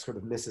suggests, sort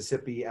of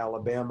Mississippi,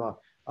 Alabama,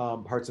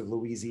 parts of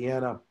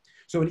Louisiana.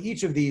 So in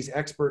each of these,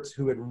 experts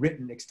who had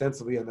written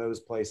extensively on those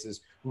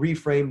places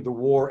reframed the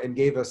war and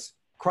gave us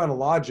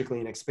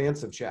chronologically an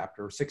expansive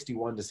chapter,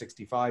 61 to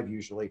 65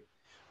 usually,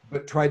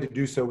 but tried to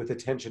do so with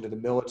attention to the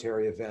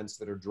military events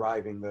that are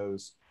driving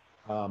those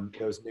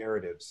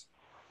narratives.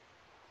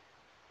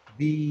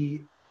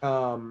 The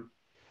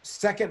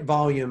second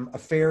volume,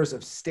 Affairs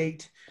of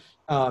State,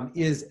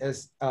 is,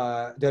 as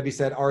Debbie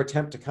said, our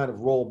attempt to kind of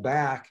roll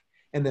back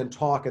and then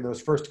talk in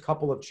those first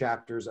couple of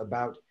chapters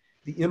about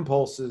the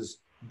impulses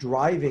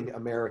driving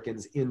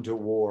Americans into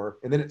war.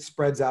 And then it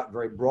spreads out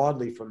very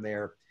broadly from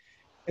there.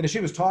 And as she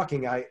was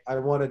talking, I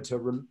wanted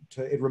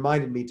it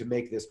reminded me to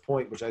make this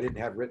point, which I didn't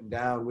have written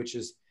down, which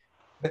is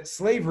that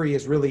slavery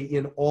is really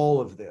in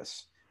all of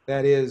this.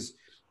 That is,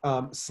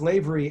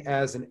 slavery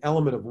as an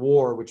element of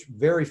war, which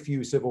very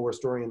few Civil War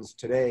historians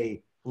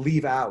today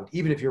leave out.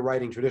 Even if you're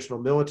writing traditional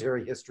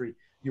military history,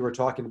 you were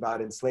talking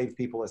about enslaved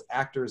people as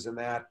actors in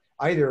that,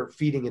 either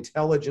feeding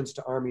intelligence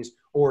to armies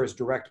or as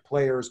direct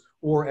players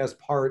or as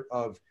part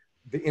of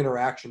the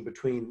interaction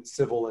between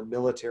civil and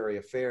military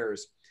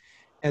affairs.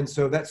 And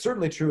so that's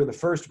certainly true in the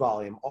first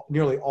volume.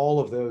 Nearly all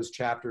of those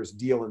chapters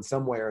deal in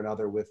some way or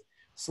another with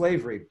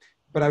slavery.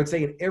 But I would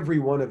say in every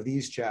one of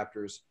these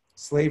chapters,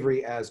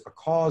 slavery as a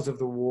cause of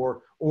the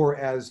war or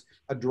as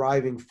a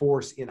driving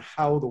force in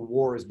how the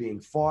war is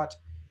being fought,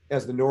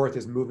 as the North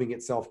is moving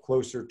itself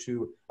closer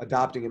to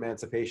adopting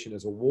emancipation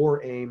as a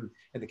war aim,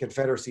 and the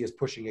Confederacy is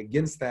pushing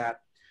against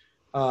that.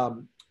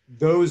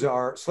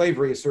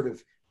 Slavery is sort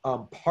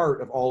of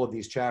part of all of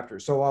these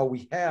chapters. So while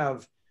we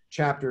have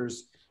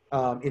chapters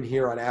in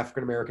here on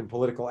African-American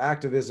political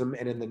activism,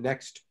 and in the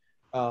next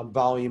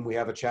volume, we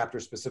have a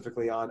chapter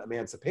specifically on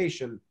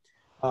emancipation,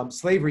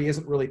 slavery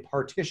isn't really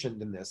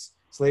partitioned in this.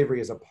 Slavery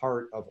is a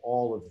part of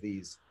all of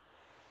these.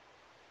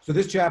 So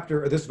this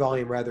chapter, or this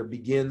volume rather,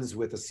 begins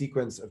with a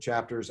sequence of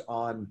chapters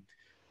on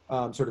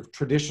sort of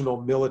traditional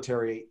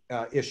military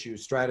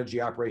issues, strategy,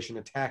 operation,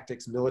 and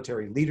tactics,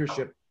 military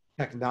leadership,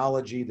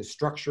 technology, the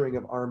structuring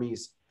of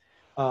armies.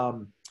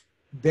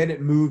 Then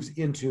it moves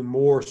into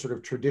more sort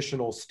of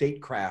traditional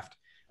statecraft.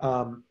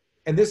 And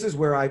this is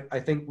where I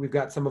think we've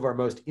got some of our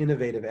most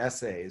innovative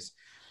essays.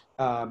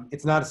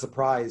 It's not a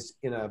surprise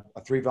in a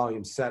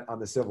 3-volume set on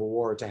the Civil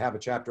War to have a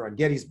chapter on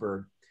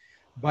Gettysburg.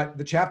 But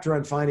the chapter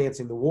on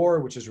financing the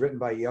war, which is written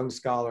by a young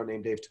scholar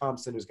named Dave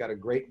Thompson, who's got a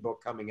great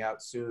book coming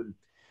out soon,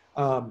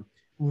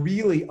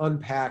 really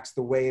unpacks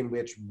the way in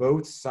which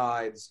both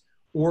sides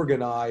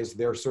organize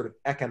their sort of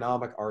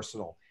economic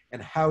arsenal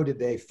and how did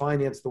they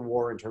finance the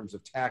war in terms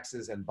of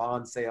taxes and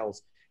bond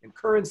sales and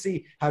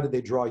currency. How did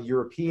they draw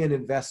European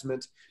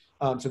investment?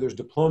 So there's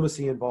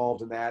diplomacy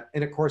involved in that.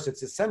 And of course,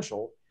 it's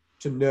essential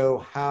to know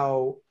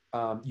how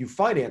you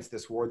finance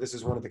this war. This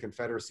is one of the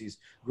Confederacy's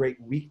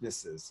great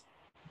weaknesses.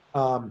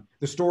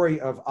 The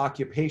story of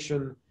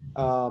occupation,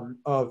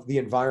 of the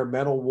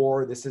environmental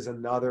war. This is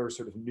another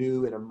sort of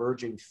new and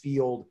emerging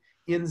field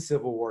in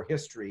Civil War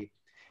history.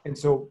 And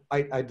so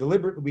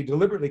we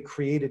deliberately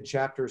created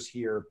chapters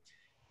here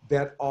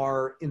that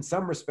are in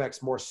some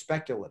respects more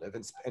speculative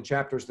and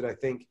chapters that I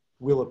think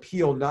will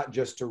appeal not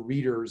just to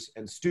readers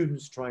and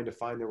students trying to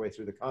find their way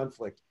through the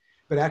conflict,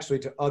 but actually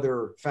to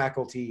other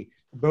faculty,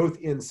 both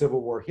in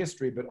Civil War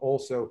history, but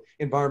also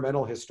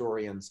environmental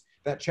historians.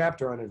 That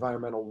chapter on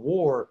environmental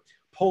war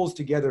pulls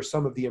together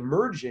some of the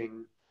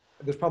emerging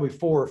there's probably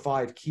 4 or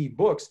 5 key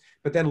books,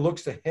 but then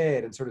looks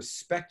ahead and sort of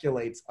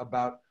speculates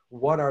about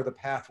what are the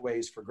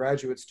pathways for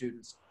graduate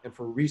students and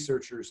for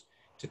researchers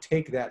to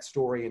take that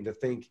story and to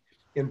think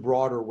in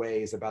broader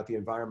ways about the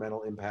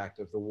environmental impact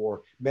of the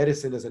war.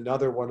 Medicine is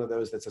another one of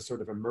those that's a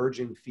sort of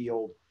emerging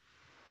field.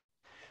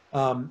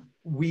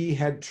 We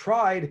had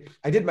tried,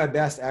 I did my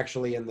best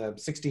actually in the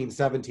 16,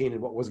 17,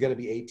 and what was going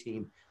to be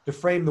 18, to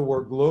frame the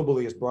war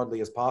globally as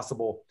broadly as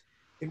possible.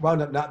 It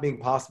wound up not being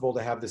possible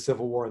to have the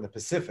Civil War in the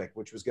Pacific,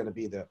 which was going to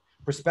be the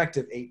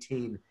prospective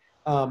 18.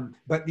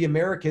 But the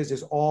Americas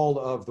is all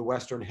of the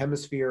Western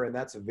Hemisphere, and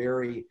that's a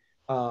very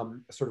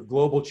sort of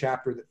global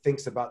chapter that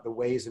thinks about the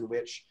ways in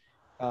which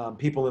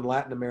people in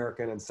Latin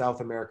America and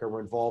South America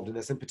were involved in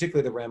this, and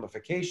particularly the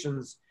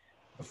ramifications.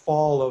 The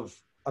fall of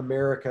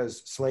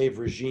America's slave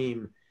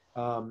regime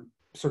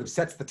sort of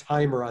sets the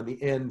timer on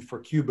the end for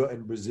Cuba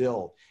and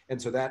Brazil. And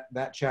so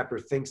that chapter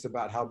thinks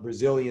about how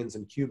Brazilians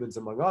and Cubans,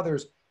 among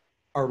others,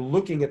 are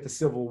looking at the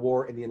Civil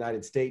War in the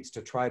United States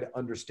to try to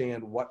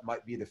understand what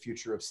might be the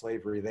future of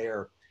slavery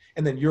there.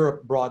 And then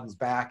Europe broadens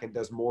back and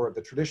does more of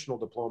the traditional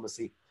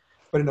diplomacy,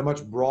 but in a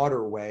much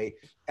broader way,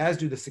 as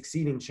do the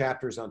succeeding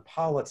chapters on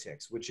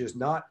politics, which is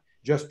not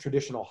just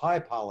traditional high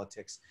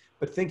politics,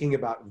 but thinking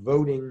about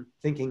voting,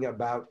 thinking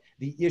about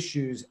the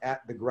issues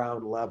at the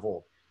ground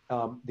level,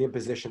 the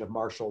imposition of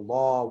martial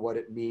law, what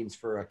it means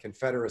for a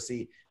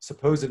confederacy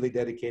supposedly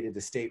dedicated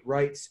to state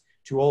rights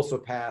to also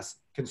pass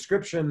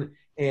conscription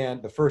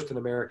and the first in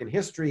American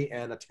history,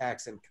 and a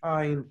tax in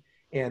kind,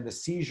 and the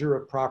seizure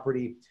of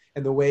property,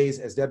 and the ways,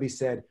 as Debbie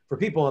said, for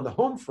people on the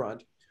home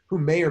front who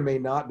may or may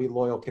not be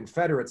loyal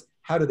Confederates,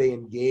 how do they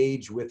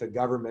engage with a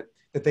government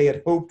that they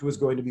had hoped was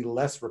going to be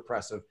less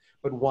repressive,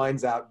 but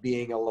winds out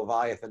being a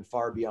Leviathan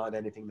far beyond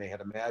anything they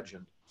had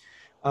imagined.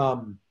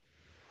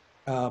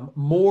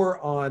 More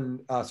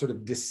on sort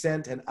of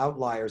dissent and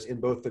outliers in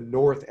both the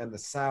North and the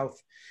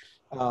South.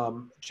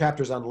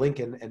 Chapters on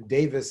Lincoln and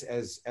Davis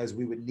as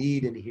we would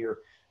need in here,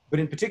 but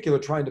in particular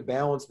trying to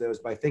balance those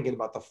by thinking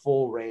about the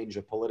full range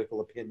of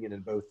political opinion in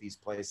both these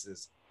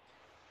places.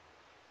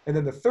 And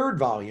then the third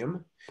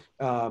volume,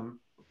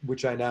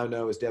 which I now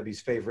know is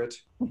Debbie's favorite,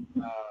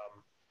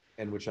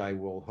 and which I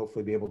will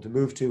hopefully be able to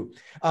move to,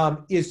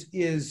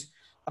 is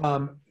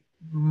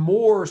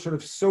more sort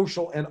of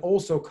social and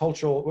also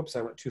cultural, whoops,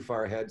 I went too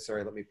far ahead,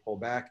 sorry, let me pull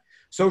back,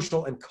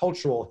 social and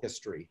cultural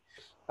history.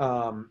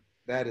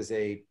 That is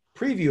a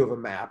preview of a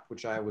map,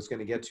 which I was going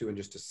to get to in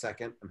just a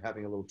second. I'm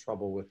having a little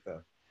trouble with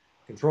the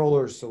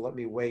controllers, so let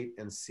me wait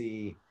and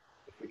see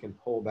if we can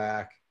pull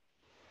back.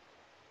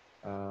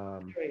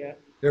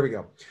 There we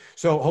go.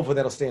 So hopefully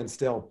that'll stand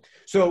still.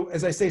 So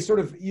as I say, sort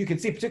of, you can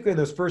see, particularly in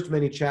those first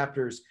many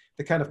chapters,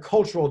 the kind of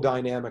cultural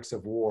dynamics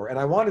of war. And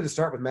I wanted to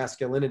start with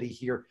masculinity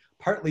here,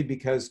 partly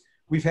because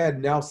we've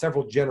had now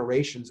several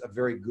generations of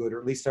very good, or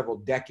at least several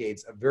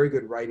decades of very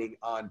good writing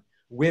on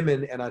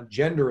women and on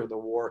gender in the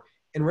war.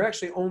 And we're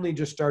actually only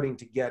just starting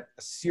to get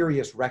a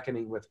serious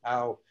reckoning with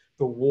how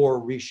the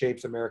war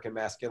reshapes American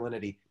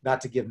masculinity. Not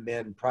to give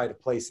men pride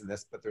of place in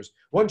this, but there's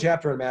one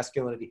chapter on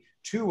masculinity,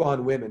 2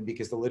 on women,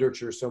 because the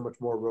literature is so much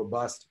more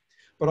robust,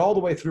 but all the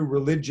way through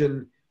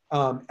religion,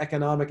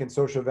 economic and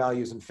social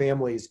values and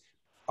families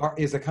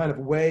is a kind of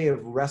way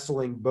of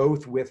wrestling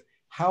both with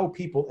how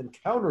people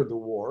encountered the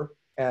war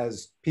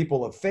as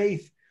people of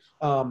faith,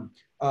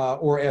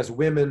 or as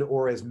women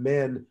or as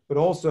men, but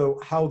also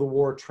how the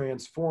war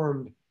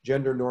transformed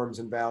gender norms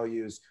and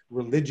values,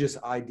 religious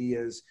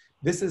ideas.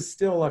 This is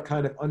still a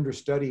kind of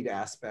understudied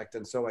aspect.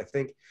 And so I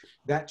think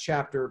that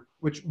chapter,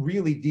 which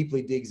really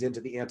deeply digs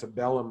into the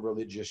antebellum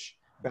religious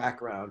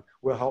background,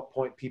 will help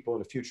point people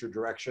in a future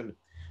direction.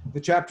 The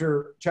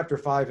chapter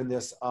 5 in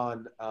this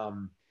on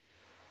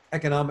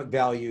economic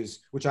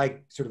values, which I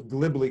sort of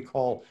glibly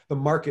call the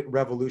market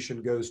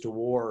revolution goes to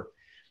war,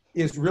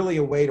 is really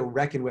a way to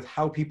reckon with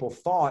how people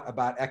thought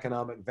about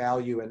economic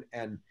value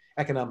and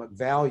economic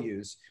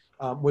values.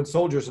 When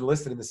soldiers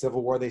enlisted in the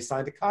Civil War, they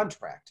signed a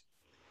contract,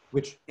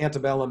 which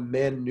antebellum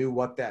men knew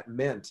what that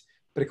meant.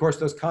 But of course,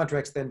 those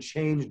contracts then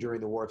changed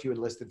during the war. If you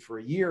enlisted for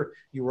a year,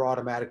 you were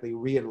automatically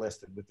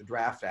re-enlisted with the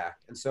Draft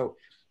Act. And so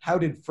how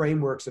did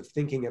frameworks of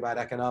thinking about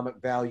economic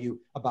value,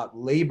 about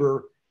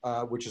labor,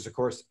 which is of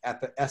course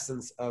at the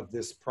essence of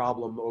this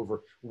problem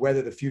over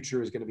whether the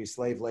future is going to be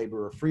slave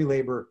labor or free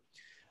labor,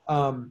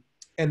 and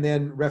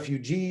then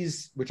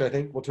refugees, which I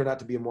think will turn out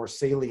to be a more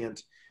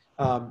salient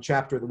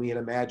chapter than we had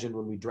imagined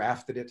when we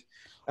drafted it.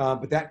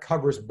 But that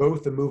covers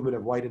both the movement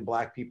of white and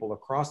black people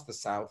across the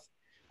South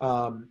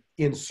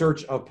in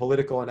search of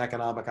political and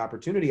economic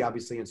opportunity,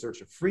 obviously in search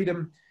of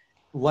freedom.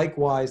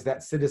 Likewise,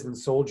 that citizen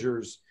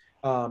soldiers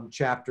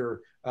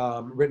chapter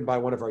written by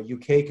one of our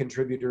UK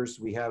contributors.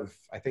 We have,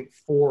 I think,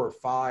 4 or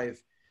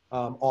 5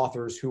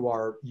 authors who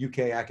are UK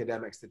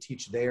academics that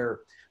teach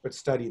there, but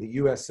study the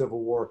US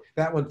Civil War.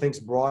 That one thinks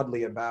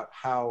broadly about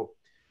how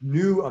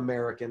new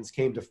Americans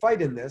came to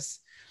fight in this,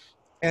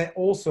 and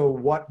also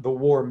what the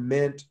war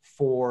meant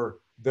for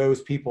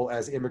those people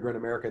as immigrant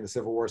America in the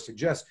Civil War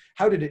suggests.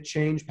 How did it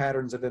change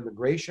patterns of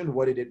immigration?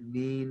 What did it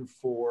mean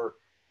for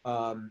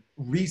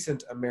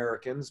recent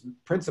Americans,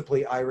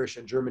 principally Irish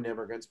and German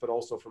immigrants, but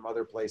also from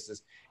other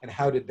places, and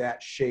how did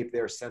that shape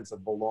their sense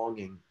of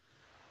belonging.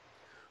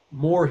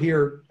 More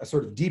here, a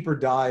sort of deeper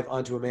dive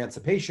onto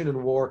emancipation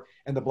and war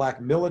and the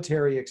Black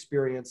military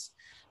experience.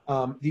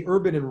 The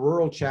urban and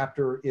rural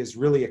chapter is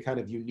really a kind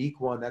of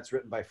unique one that's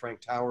written by Frank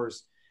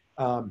Towers,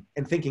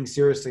 and thinking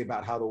seriously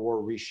about how the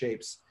war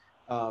reshapes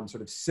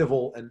sort of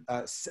civil and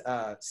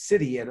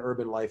city and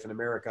urban life in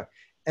America.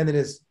 And then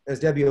as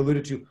Debbie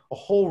alluded to, a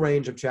whole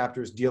range of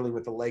chapters dealing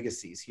with the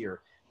legacies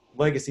here.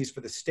 Legacies for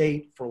the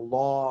state, for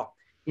law,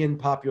 in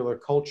popular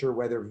culture,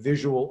 whether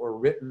visual or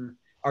written,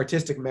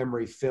 artistic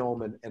memory,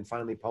 film, and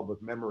finally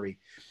public memory.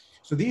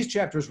 So these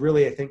chapters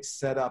really, I think,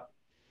 set up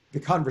the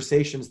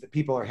conversations that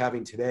people are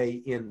having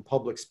today in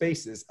public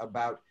spaces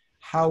about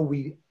how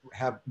we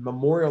have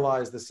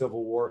memorialized the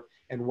Civil War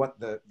and what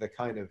the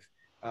kind of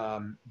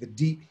the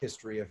deep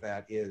history of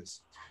that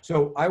is.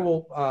 So I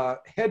will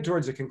head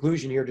towards a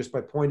conclusion here just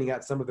by pointing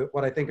out some of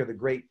what I think are the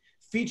great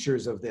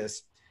features of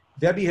this.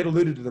 Debbie had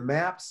alluded to the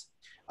maps.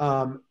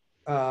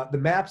 The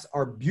maps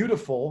are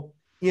beautiful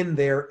in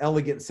their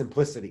elegant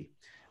simplicity,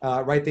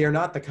 right? They are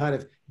not the kind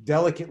of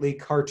delicately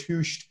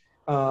cartoushed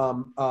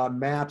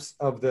maps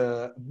of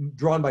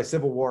drawn by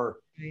Civil War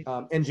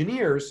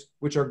engineers,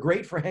 which are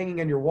great for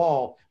hanging on your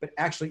wall, but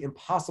actually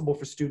impossible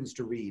for students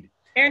to read.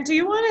 Aaron, do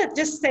you want to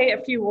just say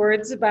a few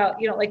words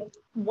about, like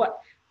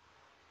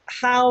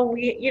how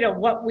we,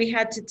 what we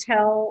had to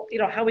tell,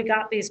 how we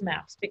got these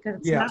maps? Because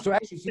it's not so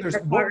actually, there's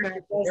one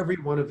map for every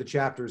one of the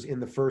chapters in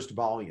the first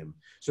volume.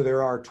 So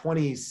there are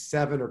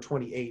 27 or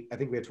 28, I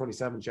think we had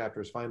 27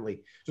 chapters finally.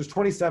 So there's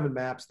 27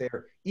 maps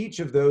there. Each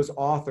of those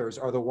authors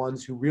are the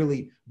ones who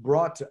really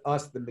brought to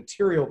us the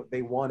material that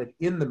they wanted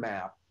in the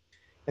map.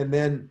 And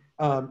then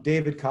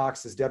David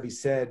Cox, as Debbie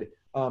said,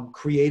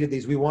 created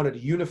these. We wanted a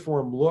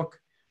uniform look.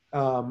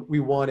 We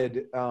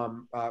wanted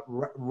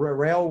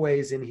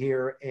railways in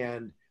here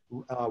and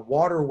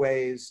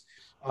waterways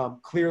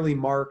clearly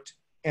marked,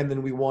 and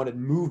then we wanted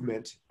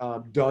movement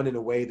done in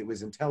a way that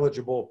was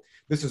intelligible.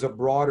 This is a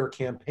broader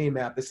campaign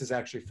map. This is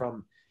actually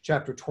from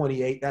chapter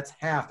 28. That's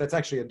half. That's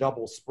actually a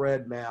double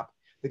spread map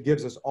that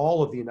gives us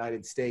all of the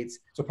United States.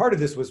 So part of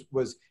this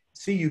was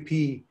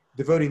CUP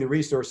devoting the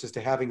resources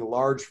to having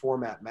large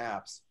format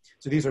maps.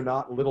 So these are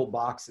not little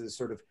boxes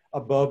sort of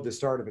above the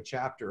start of a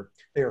chapter.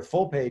 They are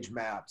full page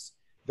maps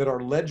that are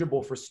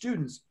legible for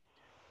students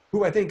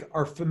who I think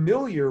are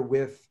familiar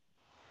with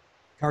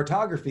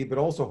cartography, but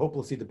also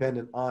hopelessly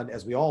dependent on,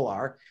 as we all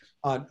are,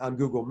 on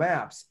Google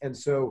Maps. And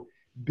so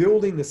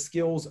building the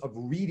skills of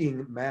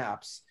reading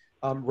maps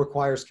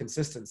requires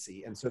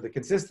consistency. And so the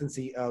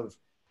consistency of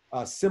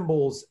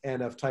symbols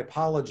and of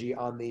typology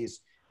on these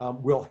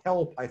will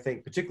help, I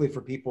think, particularly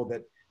for people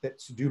that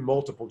do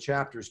multiple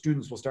chapters.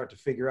 Students will start to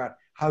figure out,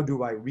 how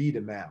do I read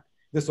a map?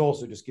 This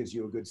also just gives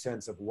you a good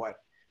sense of what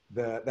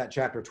that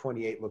chapter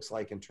 28 looks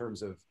like in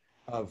terms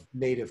of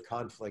native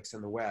conflicts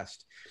in the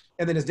West.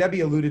 And then as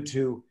Debbie alluded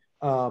to,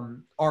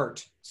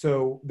 art.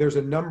 So there's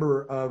a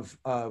number of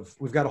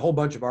we've got a whole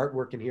bunch of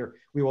artwork in here.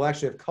 We will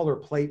actually have color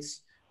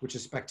plates, which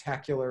is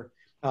spectacular.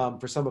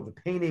 For some of the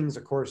paintings,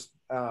 of course,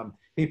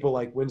 people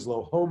like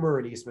Winslow Homer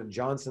and Eastman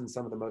Johnson,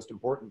 some of the most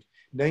important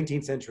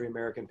 19th century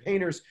American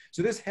painters.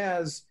 So this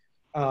has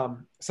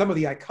some of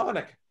the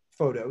iconic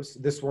photos.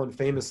 This one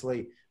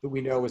famously that we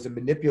know is a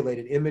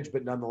manipulated image,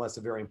 but nonetheless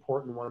a very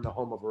important one, the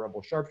home of a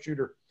rebel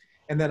sharpshooter.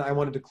 And then I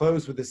wanted to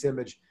close with this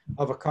image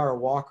of a Kara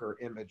Walker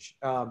image.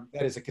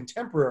 That is a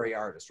contemporary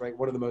artist, right?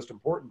 One of the most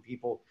important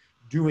people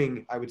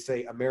doing, I would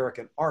say,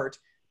 American art,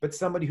 but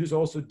somebody who's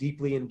also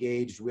deeply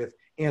engaged with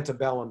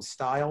antebellum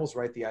styles,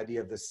 right? The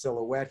idea of the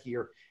silhouette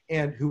here,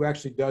 and who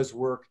actually does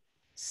work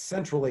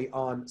centrally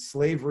on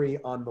slavery,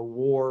 on the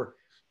war.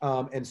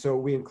 And so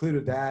we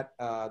included that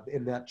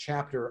in that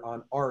chapter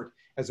on art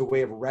as a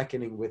way of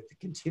reckoning with the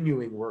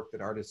continuing work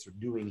that artists are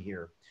doing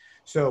here.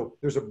 So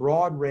there's a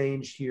broad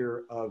range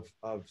here of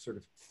sort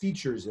of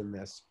features in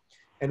this.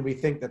 And we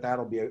think that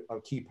that'll be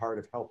a key part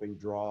of helping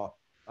draw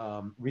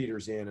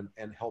readers in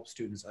and help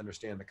students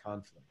understand the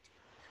conflict.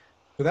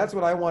 So that's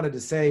what I wanted to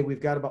say. We've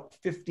got about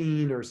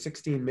 15 or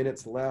 16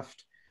 minutes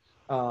left.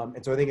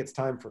 And so I think it's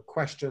time for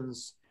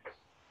questions.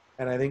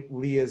 And I think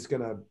Leah's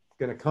gonna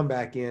come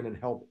back in and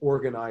help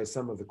organize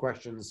some of the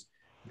questions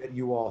that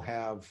you all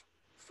have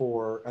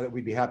that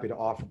we'd be happy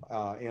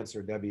to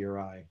answer, Debbie or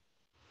I.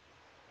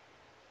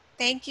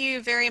 Thank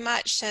you very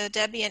much to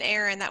Debbie and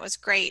Aaron. That was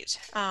great.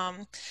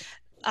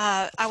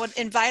 I would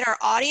invite our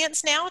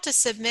audience now to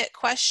submit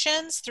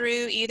questions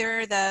through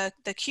either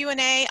the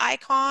Q&A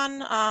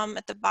icon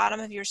at the bottom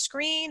of your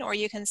screen, or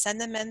you can send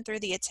them in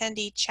through the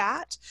attendee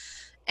chat.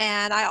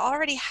 And I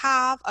already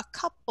have a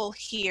couple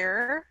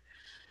here.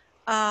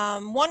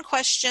 One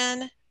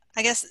question,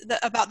 I guess,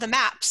 about the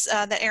maps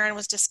that Aaron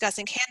was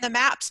discussing. Can the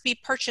maps be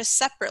purchased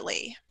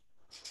separately?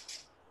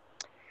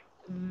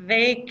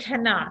 They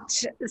cannot.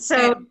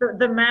 So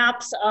the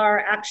maps are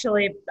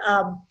actually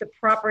the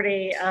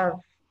property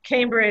of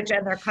Cambridge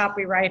and they're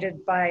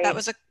copyrighted by That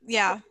was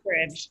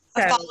Cambridge.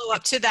 A So,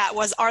 follow-up to that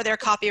was, are there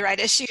copyright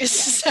issues?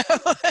 So,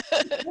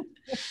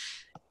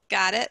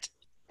 got it.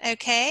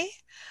 Okay.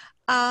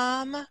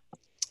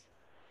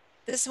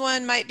 This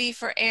one might be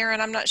for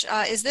Aaron. I'm not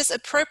sure. Is this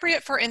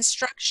appropriate for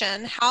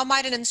instruction? How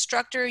might an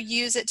instructor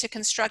use it to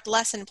construct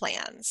lesson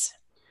plans?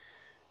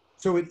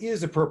 So it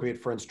is appropriate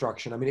for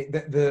instruction. I mean,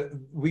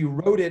 we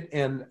wrote it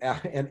and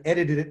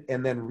edited it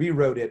and then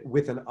rewrote it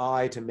with an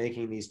eye to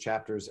making these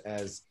chapters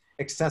as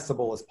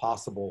accessible as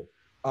possible,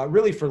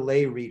 really for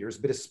lay readers,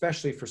 but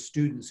especially for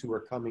students who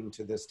are coming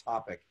to this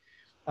topic.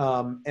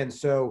 And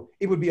so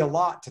it would be a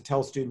lot to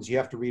tell students you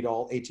have to read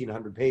all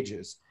 1,800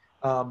 pages.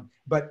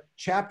 But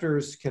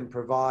chapters can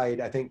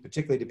provide, I think,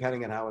 particularly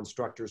depending on how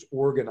instructors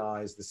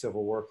organize the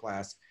Civil War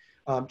class,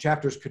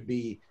 chapters could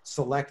be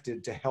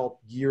selected to help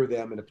gear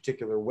them in a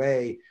particular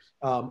way.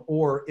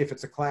 Or if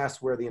it's a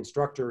class where the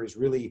instructor is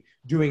really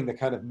doing the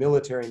kind of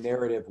military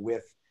narrative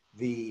with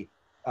the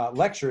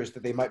lectures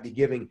that they might be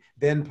giving,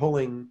 then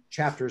pulling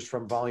chapters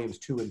from volumes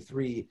 2 and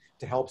 3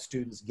 to help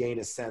students gain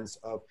a sense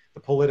of the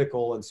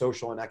political and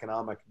social and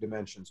economic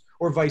dimensions,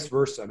 or vice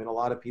versa. I mean, a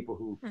lot of people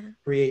who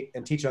create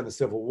and teach on the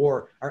Civil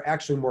War are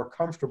actually more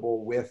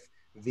comfortable with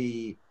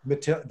the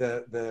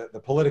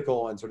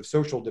political and sort of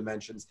social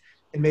dimensions,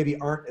 and maybe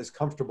aren't as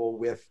comfortable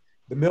with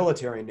the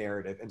military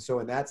narrative. And so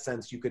in that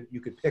sense, you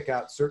could pick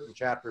out certain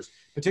chapters,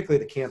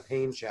 particularly the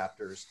campaign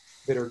chapters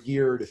that are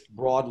geared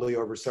broadly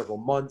over several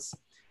months,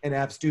 and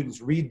have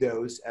students read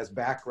those as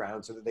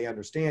background so that they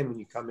understand when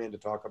you come in to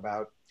talk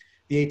about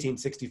the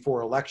 1864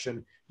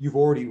 election, you've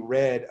already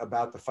read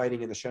about the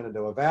fighting in the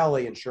Shenandoah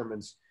Valley and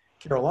Sherman's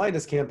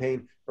Carolinas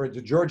campaign or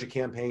the Georgia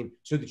campaign,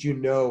 so that you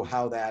know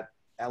how that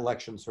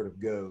election sort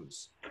of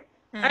goes.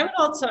 I would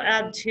also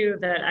add too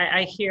that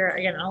I hear,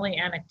 again,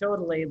 only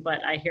anecdotally,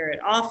 but I hear it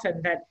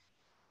often that,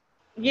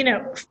 you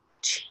know,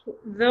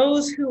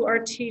 those who are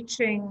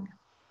teaching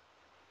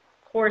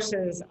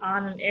courses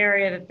on an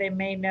area that they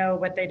may know,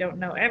 but they don't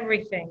know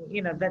everything,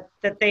 you know,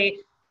 that they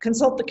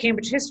consult the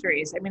Cambridge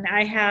histories. I mean,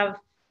 I have,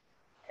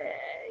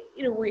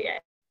 you know,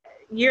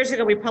 years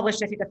ago we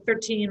published, I think, a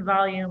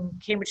 13-volume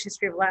Cambridge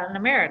history of Latin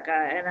America,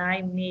 and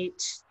I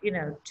meet, you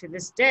know, to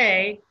this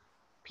day,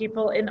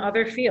 people in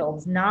other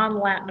fields,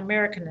 non-Latin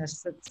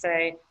Americanists, that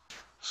say,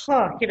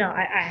 you know,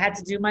 I had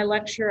to do my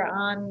lecture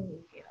on,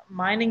 you know,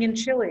 mining in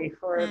Chile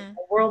for a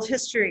world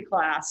history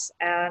class,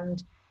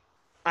 and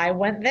I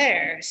went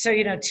there. So,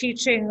 you know,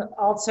 teaching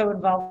also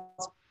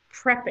involves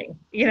prepping,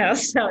 you know,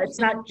 so it's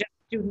not just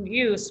student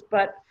use,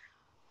 but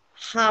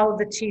how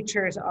the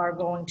teachers are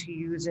going to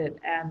use it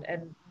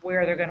and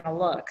where they're going to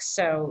look.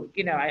 So,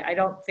 you know, I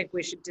don't think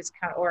we should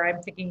discount, or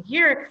I'm thinking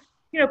here,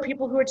 you know,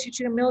 people who are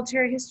teaching a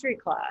military history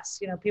class,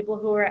 you know, people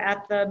who are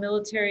at the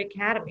military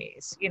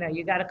academies, you know,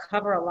 you got to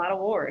cover a lot of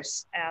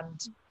wars,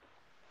 and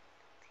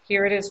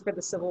here it is for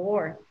the Civil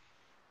War.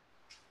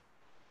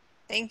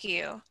 Thank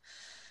you.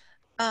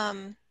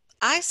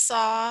 I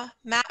saw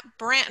Matt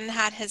Branton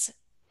had his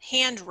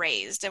hand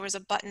raised. There was a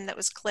button that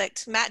was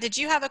clicked. Matt, did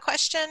you have a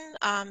question?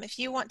 If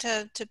you want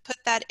to put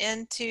that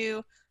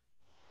into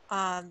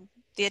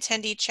the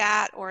attendee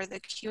chat or the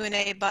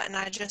Q&A button,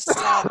 I just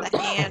saw the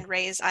hand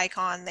raise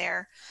icon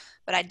there,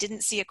 but I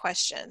didn't see a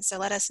question, so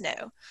let us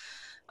know.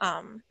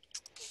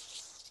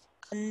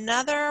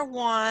 Another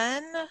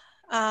one,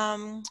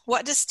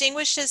 what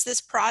distinguishes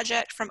this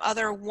project from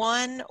other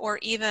one or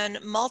even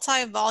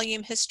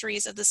multi-volume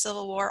histories of the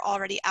Civil War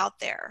already out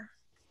there?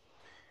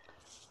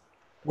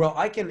 Well,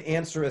 I can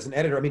answer as an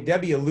editor. I mean,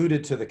 Debbie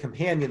alluded to the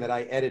companion that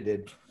I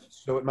edited,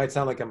 so it might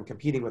sound like I'm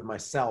competing with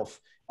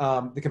myself.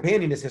 The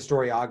companion is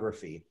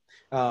historiography.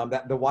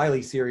 That the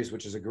Wiley series,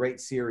 which is a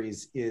great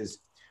series, is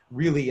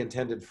really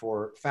intended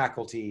for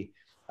faculty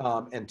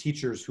and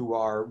teachers who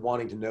are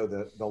wanting to know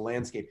the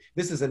landscape.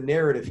 This is a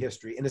narrative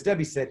history. And as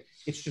Debbie said,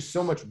 it's just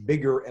so much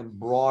bigger and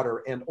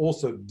broader and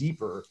also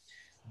deeper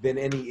than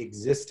any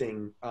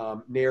existing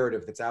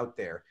narrative that's out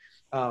there.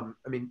 I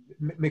mean,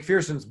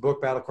 McPherson's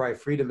book, Battle Cry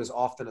of Freedom, is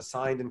often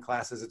assigned in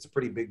classes. It's a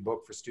pretty big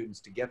book for students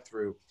to get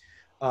through.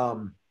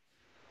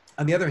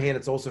 On the other hand,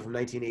 it's also from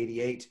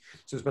 1988. So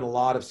there's been a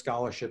lot of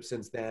scholarship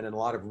since then and a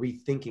lot of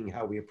rethinking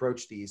how we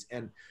approach these.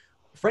 And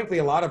frankly,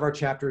 a lot of our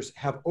chapters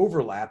have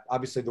overlap.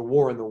 Obviously, the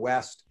war in the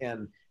West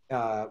and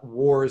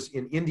wars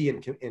in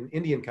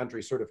Indian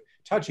countries sort of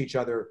touch each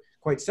other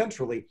quite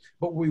centrally.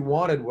 But what we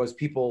wanted was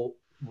people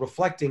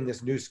reflecting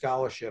this new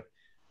scholarship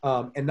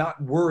and not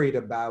worried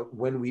about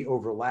when we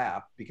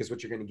overlap, because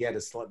what you're going to get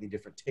is slightly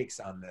different takes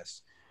on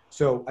this.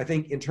 So I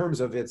think in terms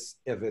of its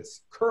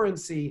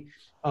currency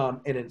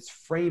and its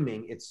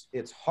framing,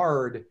 it's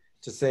hard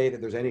to say that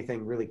there's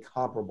anything really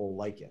comparable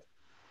like it.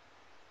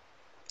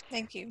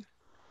 Thank you.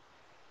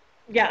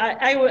 Yeah,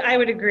 I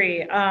would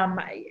agree.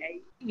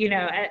 You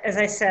know, as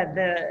I said,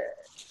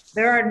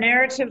 there are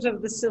narratives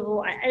of the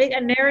Civil. I think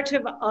a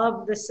narrative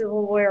of the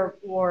Civil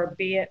War,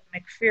 be it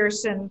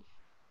McPherson,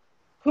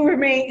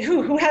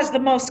 who has the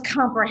most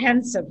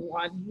comprehensive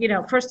one. You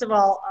know, first of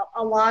all,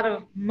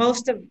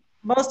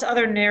 most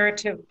other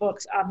narrative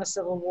books on the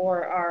Civil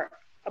War are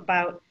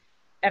about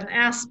an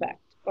aspect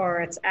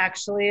or it's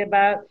actually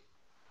about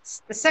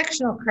the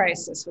sectional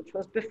crisis, which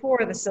was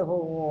before the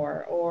Civil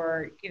War,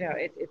 or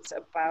it's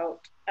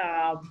about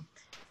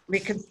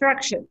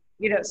Reconstruction.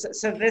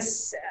 So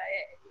this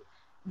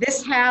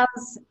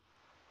has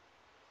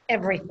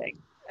everything.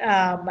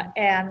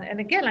 And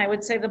again, I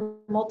would say the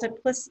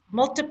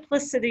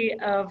multiplicity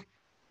of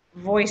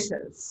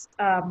voices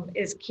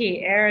is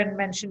key. Aaron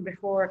mentioned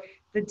before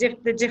the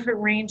different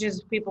ranges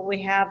of people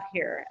we have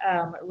here,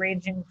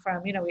 ranging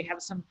from, we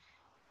have some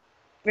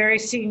very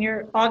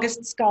senior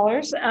August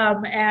scholars,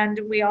 and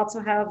we also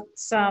have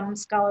some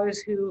scholars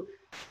who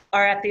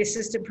are at the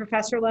assistant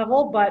professor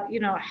level, but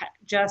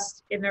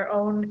just in their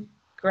own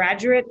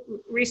graduate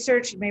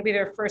research, maybe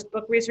their first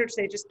book research,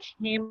 they just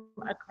came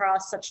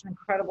across such an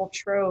incredible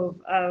trove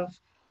of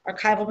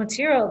archival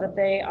material that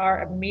they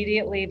are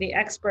immediately the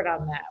expert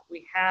on that.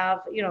 We have,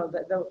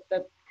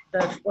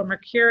 the former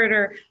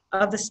curator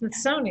of the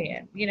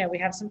Smithsonian, we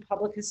have some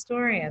public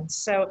historians.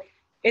 So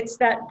it's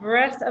that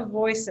breadth of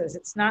voices.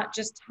 It's not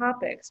just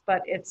topics,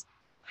 but it's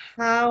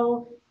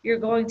how you're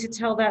going to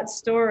tell that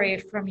story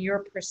from your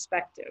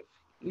perspective.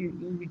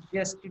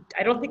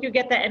 I don't think you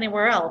get that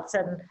anywhere else.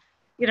 And,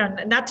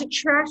 not to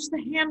trash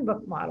the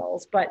handbook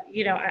models, but,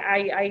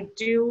 I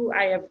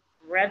have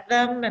read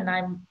them, and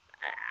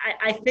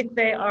I think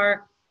they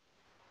are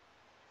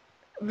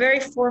very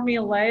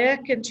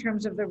formulaic in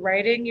terms of the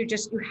writing. You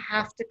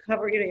have to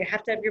cover, you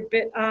have to have your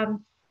bit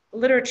on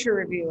literature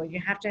review, and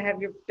you have to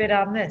have your bit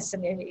on this,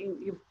 and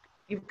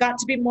you've got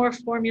to be more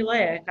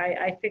formulaic.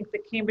 I think the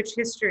Cambridge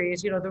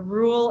histories, the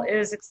rule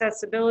is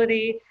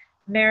accessibility,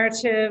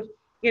 narrative,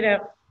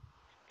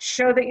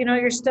 show that you know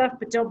your stuff,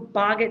 but don't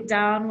bog it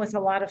down with a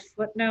lot of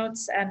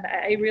footnotes. And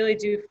I really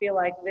do feel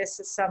like this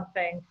is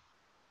something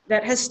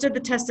that has stood the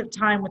test of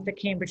time with the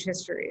Cambridge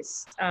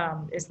histories,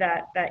 is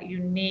that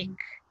unique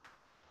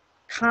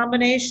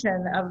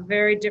combination of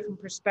very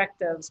different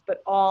perspectives,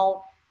 but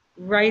all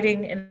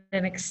writing in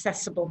an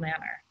accessible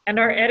manner. And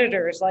our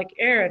editors, like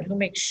Aaron, who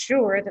make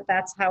sure that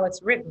that's how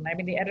it's written. I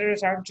mean, the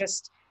editors aren't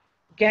just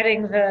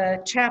getting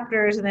the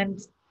chapters and then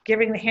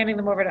handing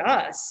them over to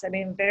us. I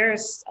mean,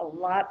 there's a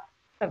lot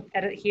of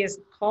he is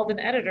called an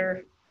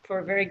editor for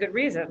a very good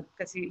reason,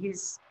 because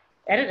he's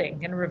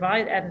editing and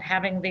revise and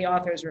having the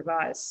authors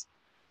revise.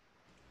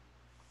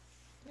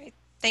 Great,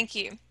 thank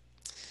you.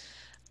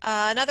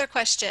 Another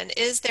question,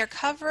 is there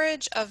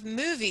coverage of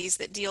movies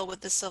that deal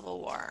with the Civil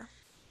War?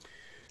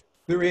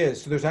 There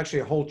is. So there's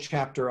actually a whole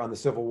chapter on the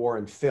Civil War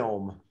in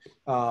film,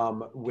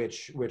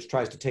 which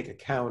tries to take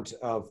account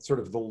of sort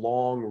of the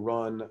long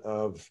run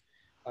of,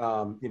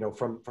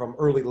 from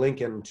early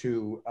Lincoln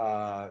to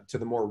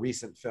the more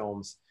recent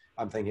films.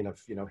 I'm thinking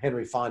of,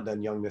 Henry Fonda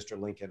and Young Mr.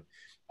 Lincoln.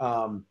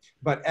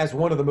 But as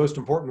one of the most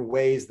important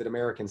ways that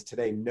Americans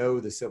today know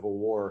the Civil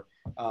War,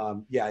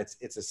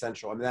 it's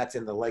essential. I mean, that's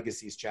in the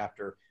Legacies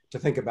chapter, to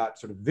think about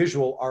sort of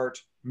visual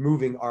art,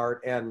 moving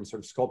art, and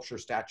sort of sculpture,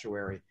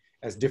 statuary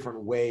as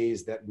different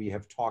ways that we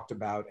have talked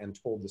about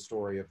and told the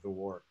story of the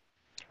war.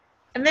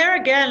 And there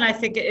again, I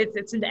think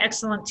it's an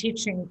excellent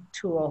teaching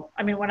tool.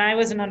 I mean, when I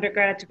was an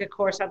undergrad, I took a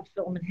course on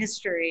film and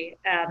history,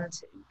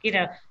 and,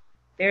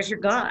 there's your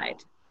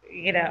guide.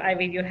 I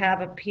mean, you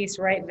have a piece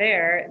right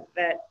there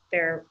that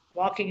they're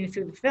walking you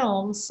through the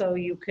films, so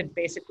you could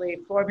basically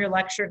form your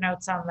lecture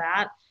notes on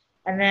that,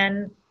 and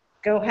then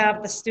go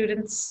have the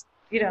students,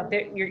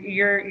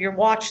 your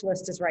watch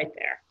list is right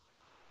there.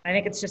 I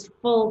think it's just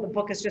full, the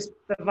book is just,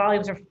 the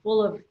volumes are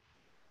full of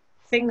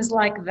things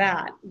like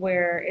that,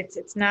 where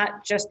it's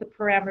not just the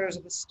parameters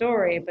of the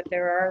story, but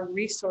there are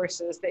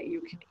resources that you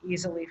can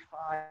easily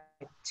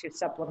find to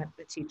supplement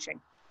the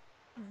teaching.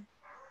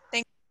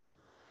 Thank you.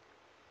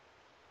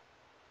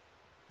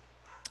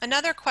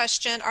 Another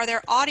question, are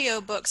there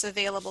audiobooks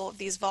available of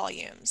these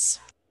volumes?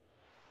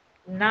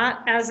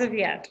 Not as of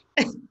yet.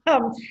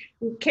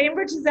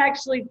 Cambridge is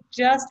actually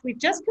we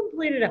just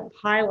completed a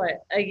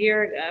pilot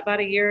about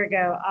a year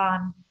ago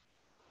on,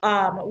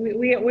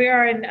 we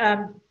are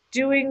in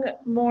doing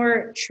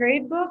more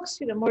trade books,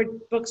 more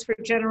books for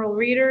general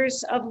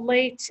readers of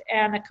late,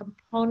 and a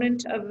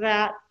component of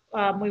that,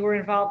 we were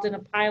involved in a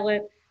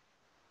pilot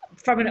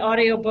from an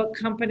audiobook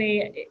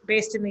company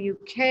based in the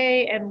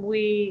UK, and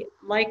we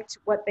liked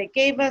what they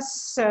gave us,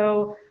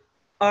 so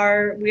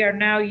we are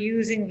now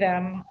using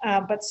them,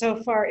 but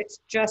so far it's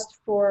just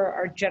for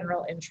our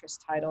general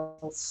interest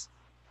titles.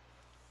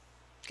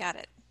 Got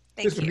it.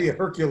 Thank you. This would be a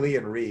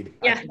Herculean read.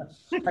 Yeah.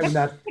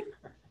 I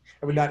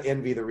would not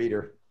envy the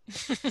reader.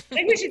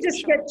 Maybe we should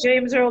just get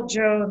James Earl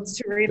Jones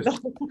to read the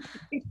whole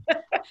thing.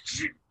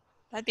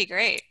 That'd be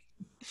great.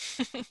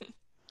 All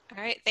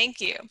right, thank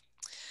you.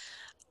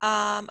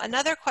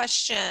 Another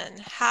question,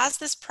 has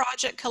this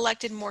project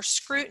collected more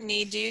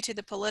scrutiny due to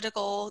the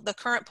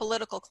current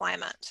political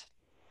climate?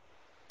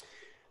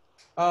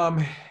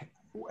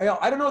 Well,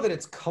 I don't know that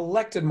it's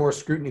collected more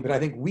scrutiny, but I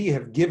think we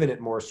have given it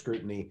more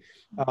scrutiny,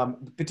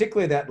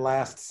 particularly that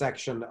last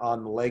section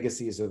on the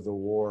legacies of the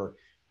war.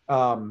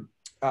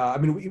 I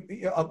mean,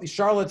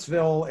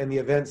 Charlottesville and the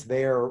events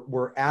there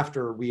were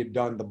after we had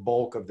done the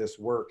bulk of this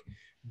work,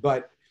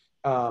 but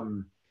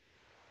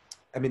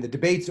I mean, the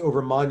debates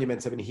over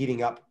monuments have been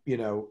heating up, you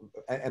know,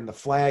 and the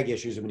flag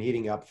issues have been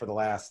heating up for the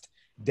last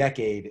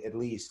decade at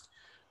least.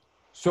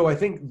 So I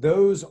think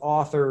those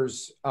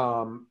authors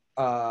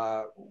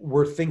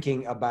were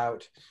thinking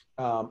about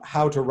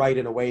how to write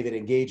in a way that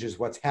engages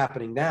what's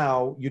happening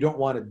now. You don't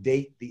want to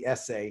date the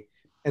essay.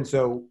 And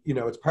so, you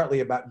know, it's partly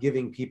about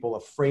giving people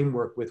a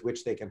framework with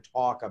which they can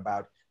talk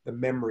about the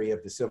memory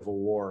of the Civil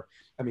War.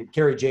 I mean,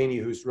 Carrie Janey,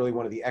 who's really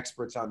one of the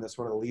experts on this,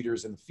 one of the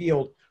leaders in the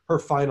field, her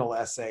final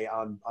essay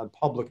on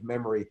public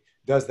memory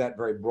does that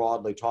very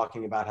broadly,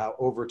 talking about how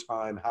over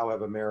time, how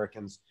have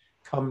Americans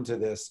come to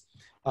this.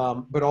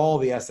 But all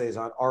the essays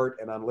on art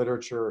and on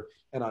literature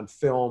and on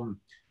film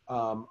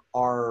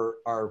are,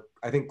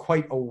 I think,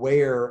 quite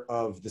aware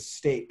of the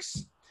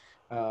stakes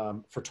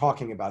for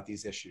talking about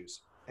these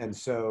issues. And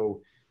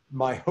so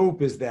my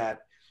hope is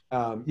that,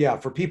 yeah,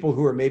 for people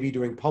who are maybe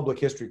doing public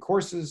history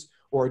courses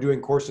or are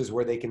doing courses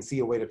where they can see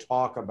a way to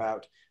talk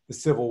about the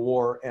Civil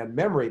War and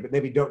memory, but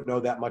maybe don't know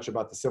that much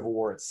about the Civil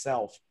War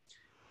itself,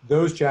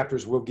 those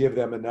chapters will give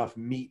them enough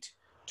meat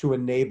to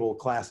enable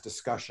class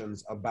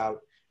discussions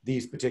about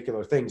these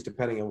particular things,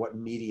 depending on what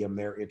medium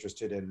they're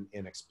interested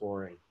in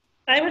exploring.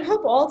 I would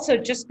hope also,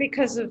 just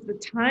because of the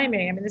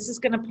timing, I mean, this is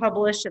going to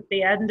publish at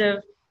the end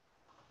of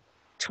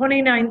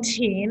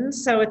 2019,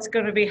 so it's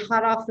going to be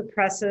hot off the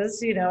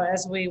presses, you know,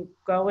 as we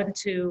go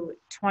into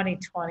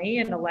 2020,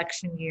 an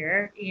election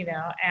year, you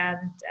know,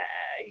 and,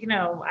 you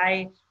know,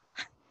 I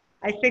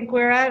think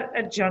we're at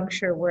a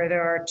juncture where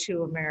there are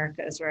two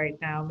Americas right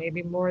now,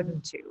 maybe more than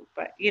two,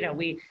 but, you know,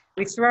 we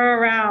throw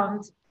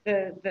around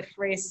the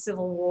phrase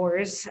civil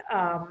wars,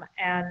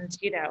 and,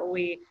 you know,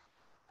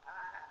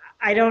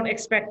 I don't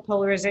expect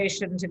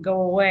polarization to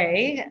go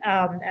away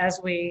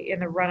as we, in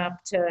the run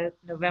up to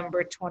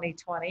November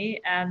 2020.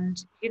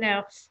 And, you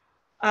know,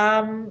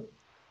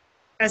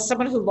 as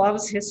someone who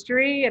loves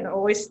history and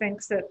always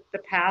thinks that the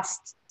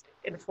past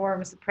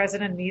informs the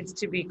present and needs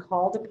to be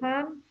called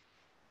upon,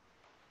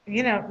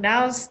 you know,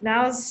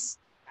 now's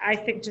I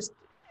think just,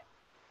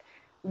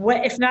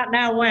 if not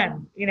now,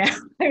 when, you know,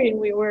 I mean,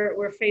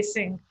 we're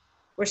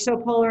so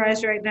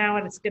polarized right now,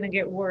 and it's going to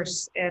get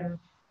worse in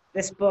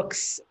this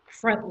book's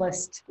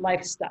frontlist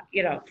lifestyle,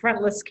 you know,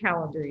 frontlist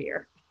calendar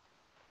year.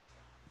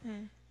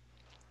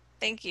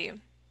 Thank you.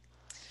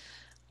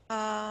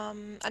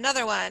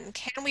 Another one,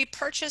 can we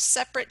purchase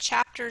separate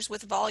chapters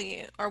with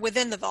volume or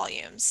within the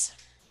volumes?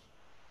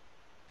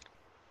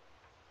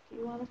 Do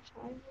you want to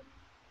chime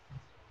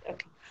in?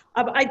 Okay.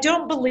 I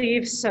don't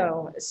believe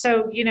so.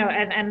 So, you know,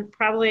 and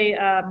probably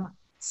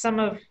some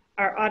of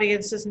our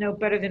audiences know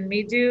better than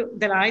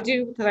I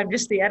do, because I'm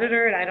just the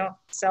editor and I don't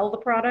sell the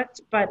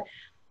product. But,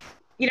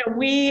 you know,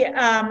 we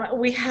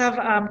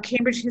have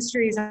Cambridge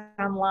Histories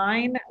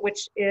Online,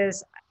 which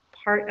is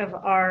part of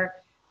our,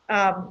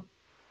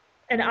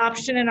 an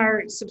option in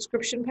our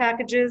subscription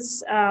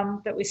packages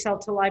that we sell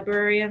to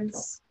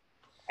librarians.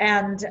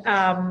 And,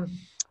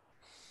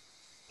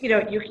 you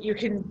know, you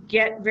can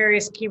get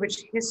various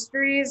Cambridge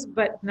histories,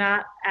 but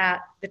not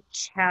at the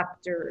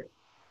chapter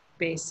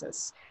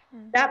basis.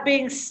 That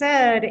being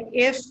said,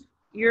 if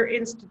your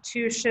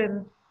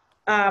institution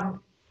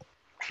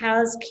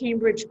has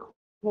Cambridge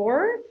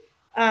Core,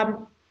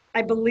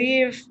 I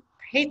believe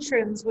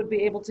patrons would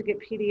be able to get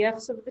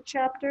PDFs of the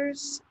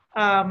chapters.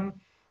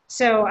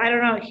 So I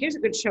don't know, here's a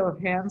good show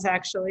of hands,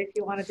 actually, if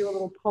you want to do a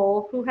little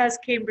poll. Who has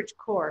Cambridge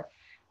Core?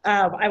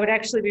 I would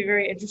actually be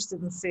very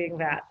interested in seeing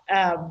that.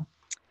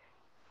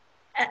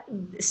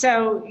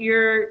 So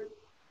your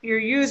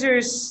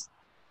users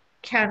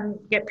can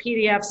get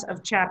PDFs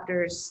of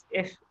chapters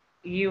if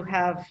you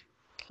have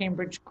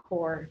Cambridge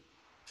Core,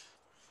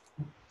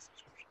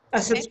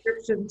 a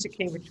subscription to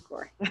Cambridge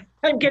Core.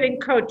 I'm getting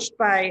coached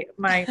by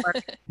my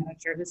marketing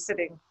manager who's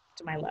sitting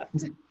to my left.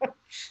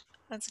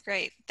 That's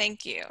great.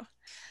 Thank you.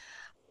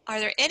 Are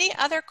there any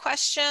other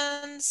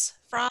questions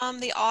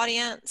from the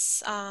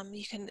audience?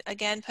 You can,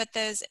 again, put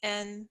those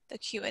in the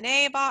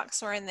Q&A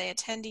box or in the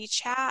attendee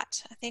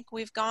chat. I think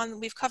we've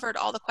covered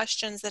all the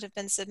questions that have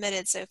been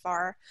submitted so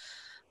far.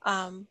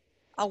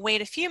 I'll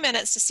wait a few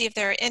minutes to see if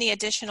there are any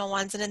additional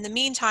ones. And in the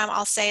meantime,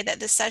 I'll say that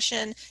this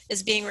session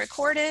is being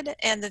recorded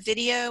and the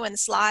video and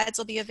slides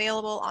will be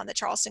available on the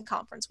Charleston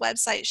Conference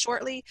website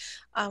shortly.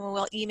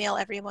 We'll email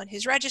everyone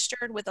who's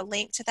registered with a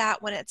link to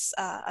that when it's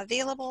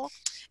available.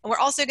 And we're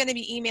also going to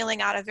be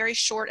emailing out a very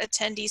short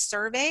attendee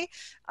survey.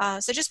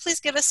 So just please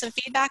give us some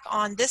feedback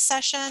on this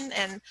session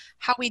and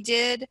how we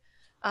did.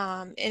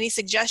 Any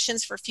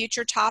suggestions for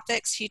future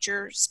topics,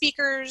 future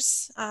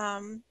speakers,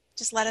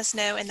 just let us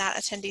know in that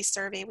attendee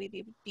survey.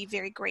 We'd be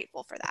very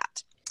grateful for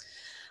that.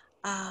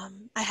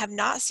 I have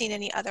not seen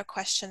any other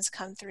questions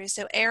come through.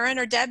 So Aaron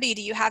or Debbie,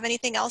 do you have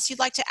anything else you'd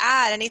like to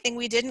add? Anything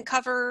we didn't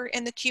cover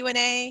in the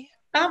Q&A?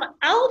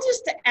 I'll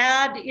just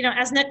add, you know,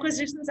 as an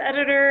acquisitions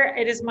editor,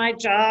 it is my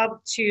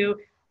job to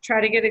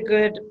try to get a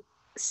good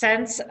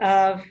sense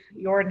of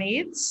your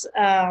needs,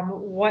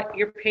 what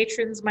your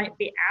patrons might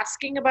be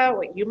asking about,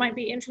 what you might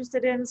be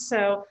interested in.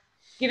 So,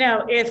 you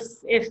know,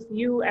 if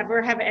you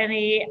ever have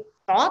any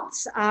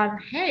thoughts on,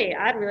 hey,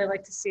 I'd really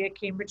like to see a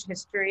Cambridge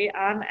history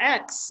on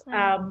X.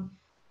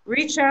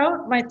 Reach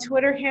out. My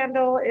Twitter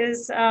handle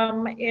is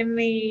in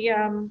the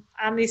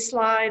on these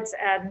slides,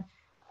 and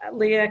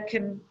Leah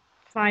can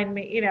find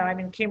me. You know, I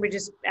mean, Cambridge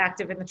is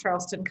active in the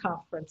Charleston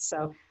Conference,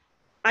 so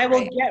I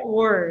will get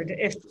word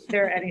if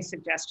there are any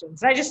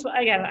suggestions. I just,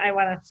 again, I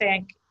want to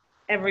thank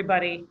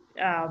everybody,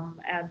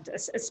 and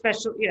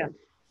especially, you know,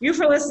 you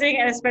for listening,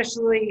 and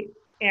especially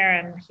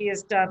Aaron. He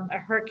has done a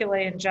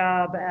Herculean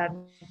job,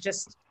 and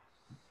just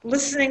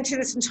listening to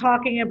this and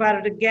talking about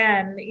it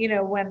again, you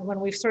know, when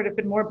we've sort of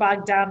been more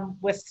bogged down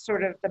with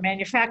sort of the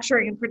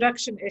manufacturing and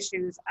production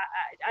issues,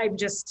 I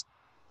just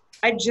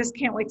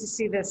can't wait to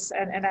see this,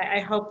 and I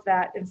hope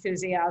that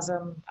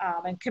enthusiasm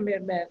and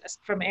commitment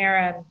from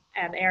Aaron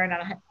and Aaron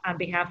on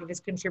behalf of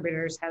his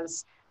contributors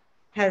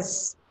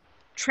has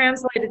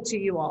translated to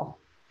you all.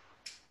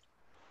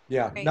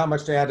 Yeah, Great. not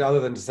much to add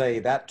other than to say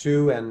that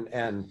too,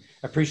 and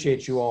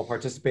appreciate you all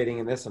participating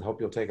in this, and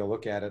hope you'll take a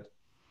look at it.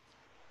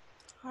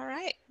 All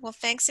right. Well,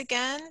 thanks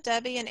again,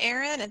 Debbie and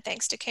Aaron, and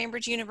thanks to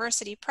Cambridge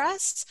University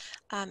Press.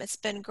 It's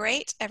been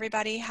great.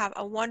 Everybody have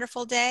a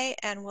wonderful day,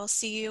 and we'll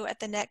see you at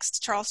the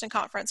next Charleston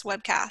Conference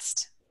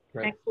webcast.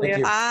 Great. Thanks, Thank Leah.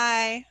 you.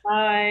 Bye.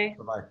 Bye.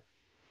 Bye-bye.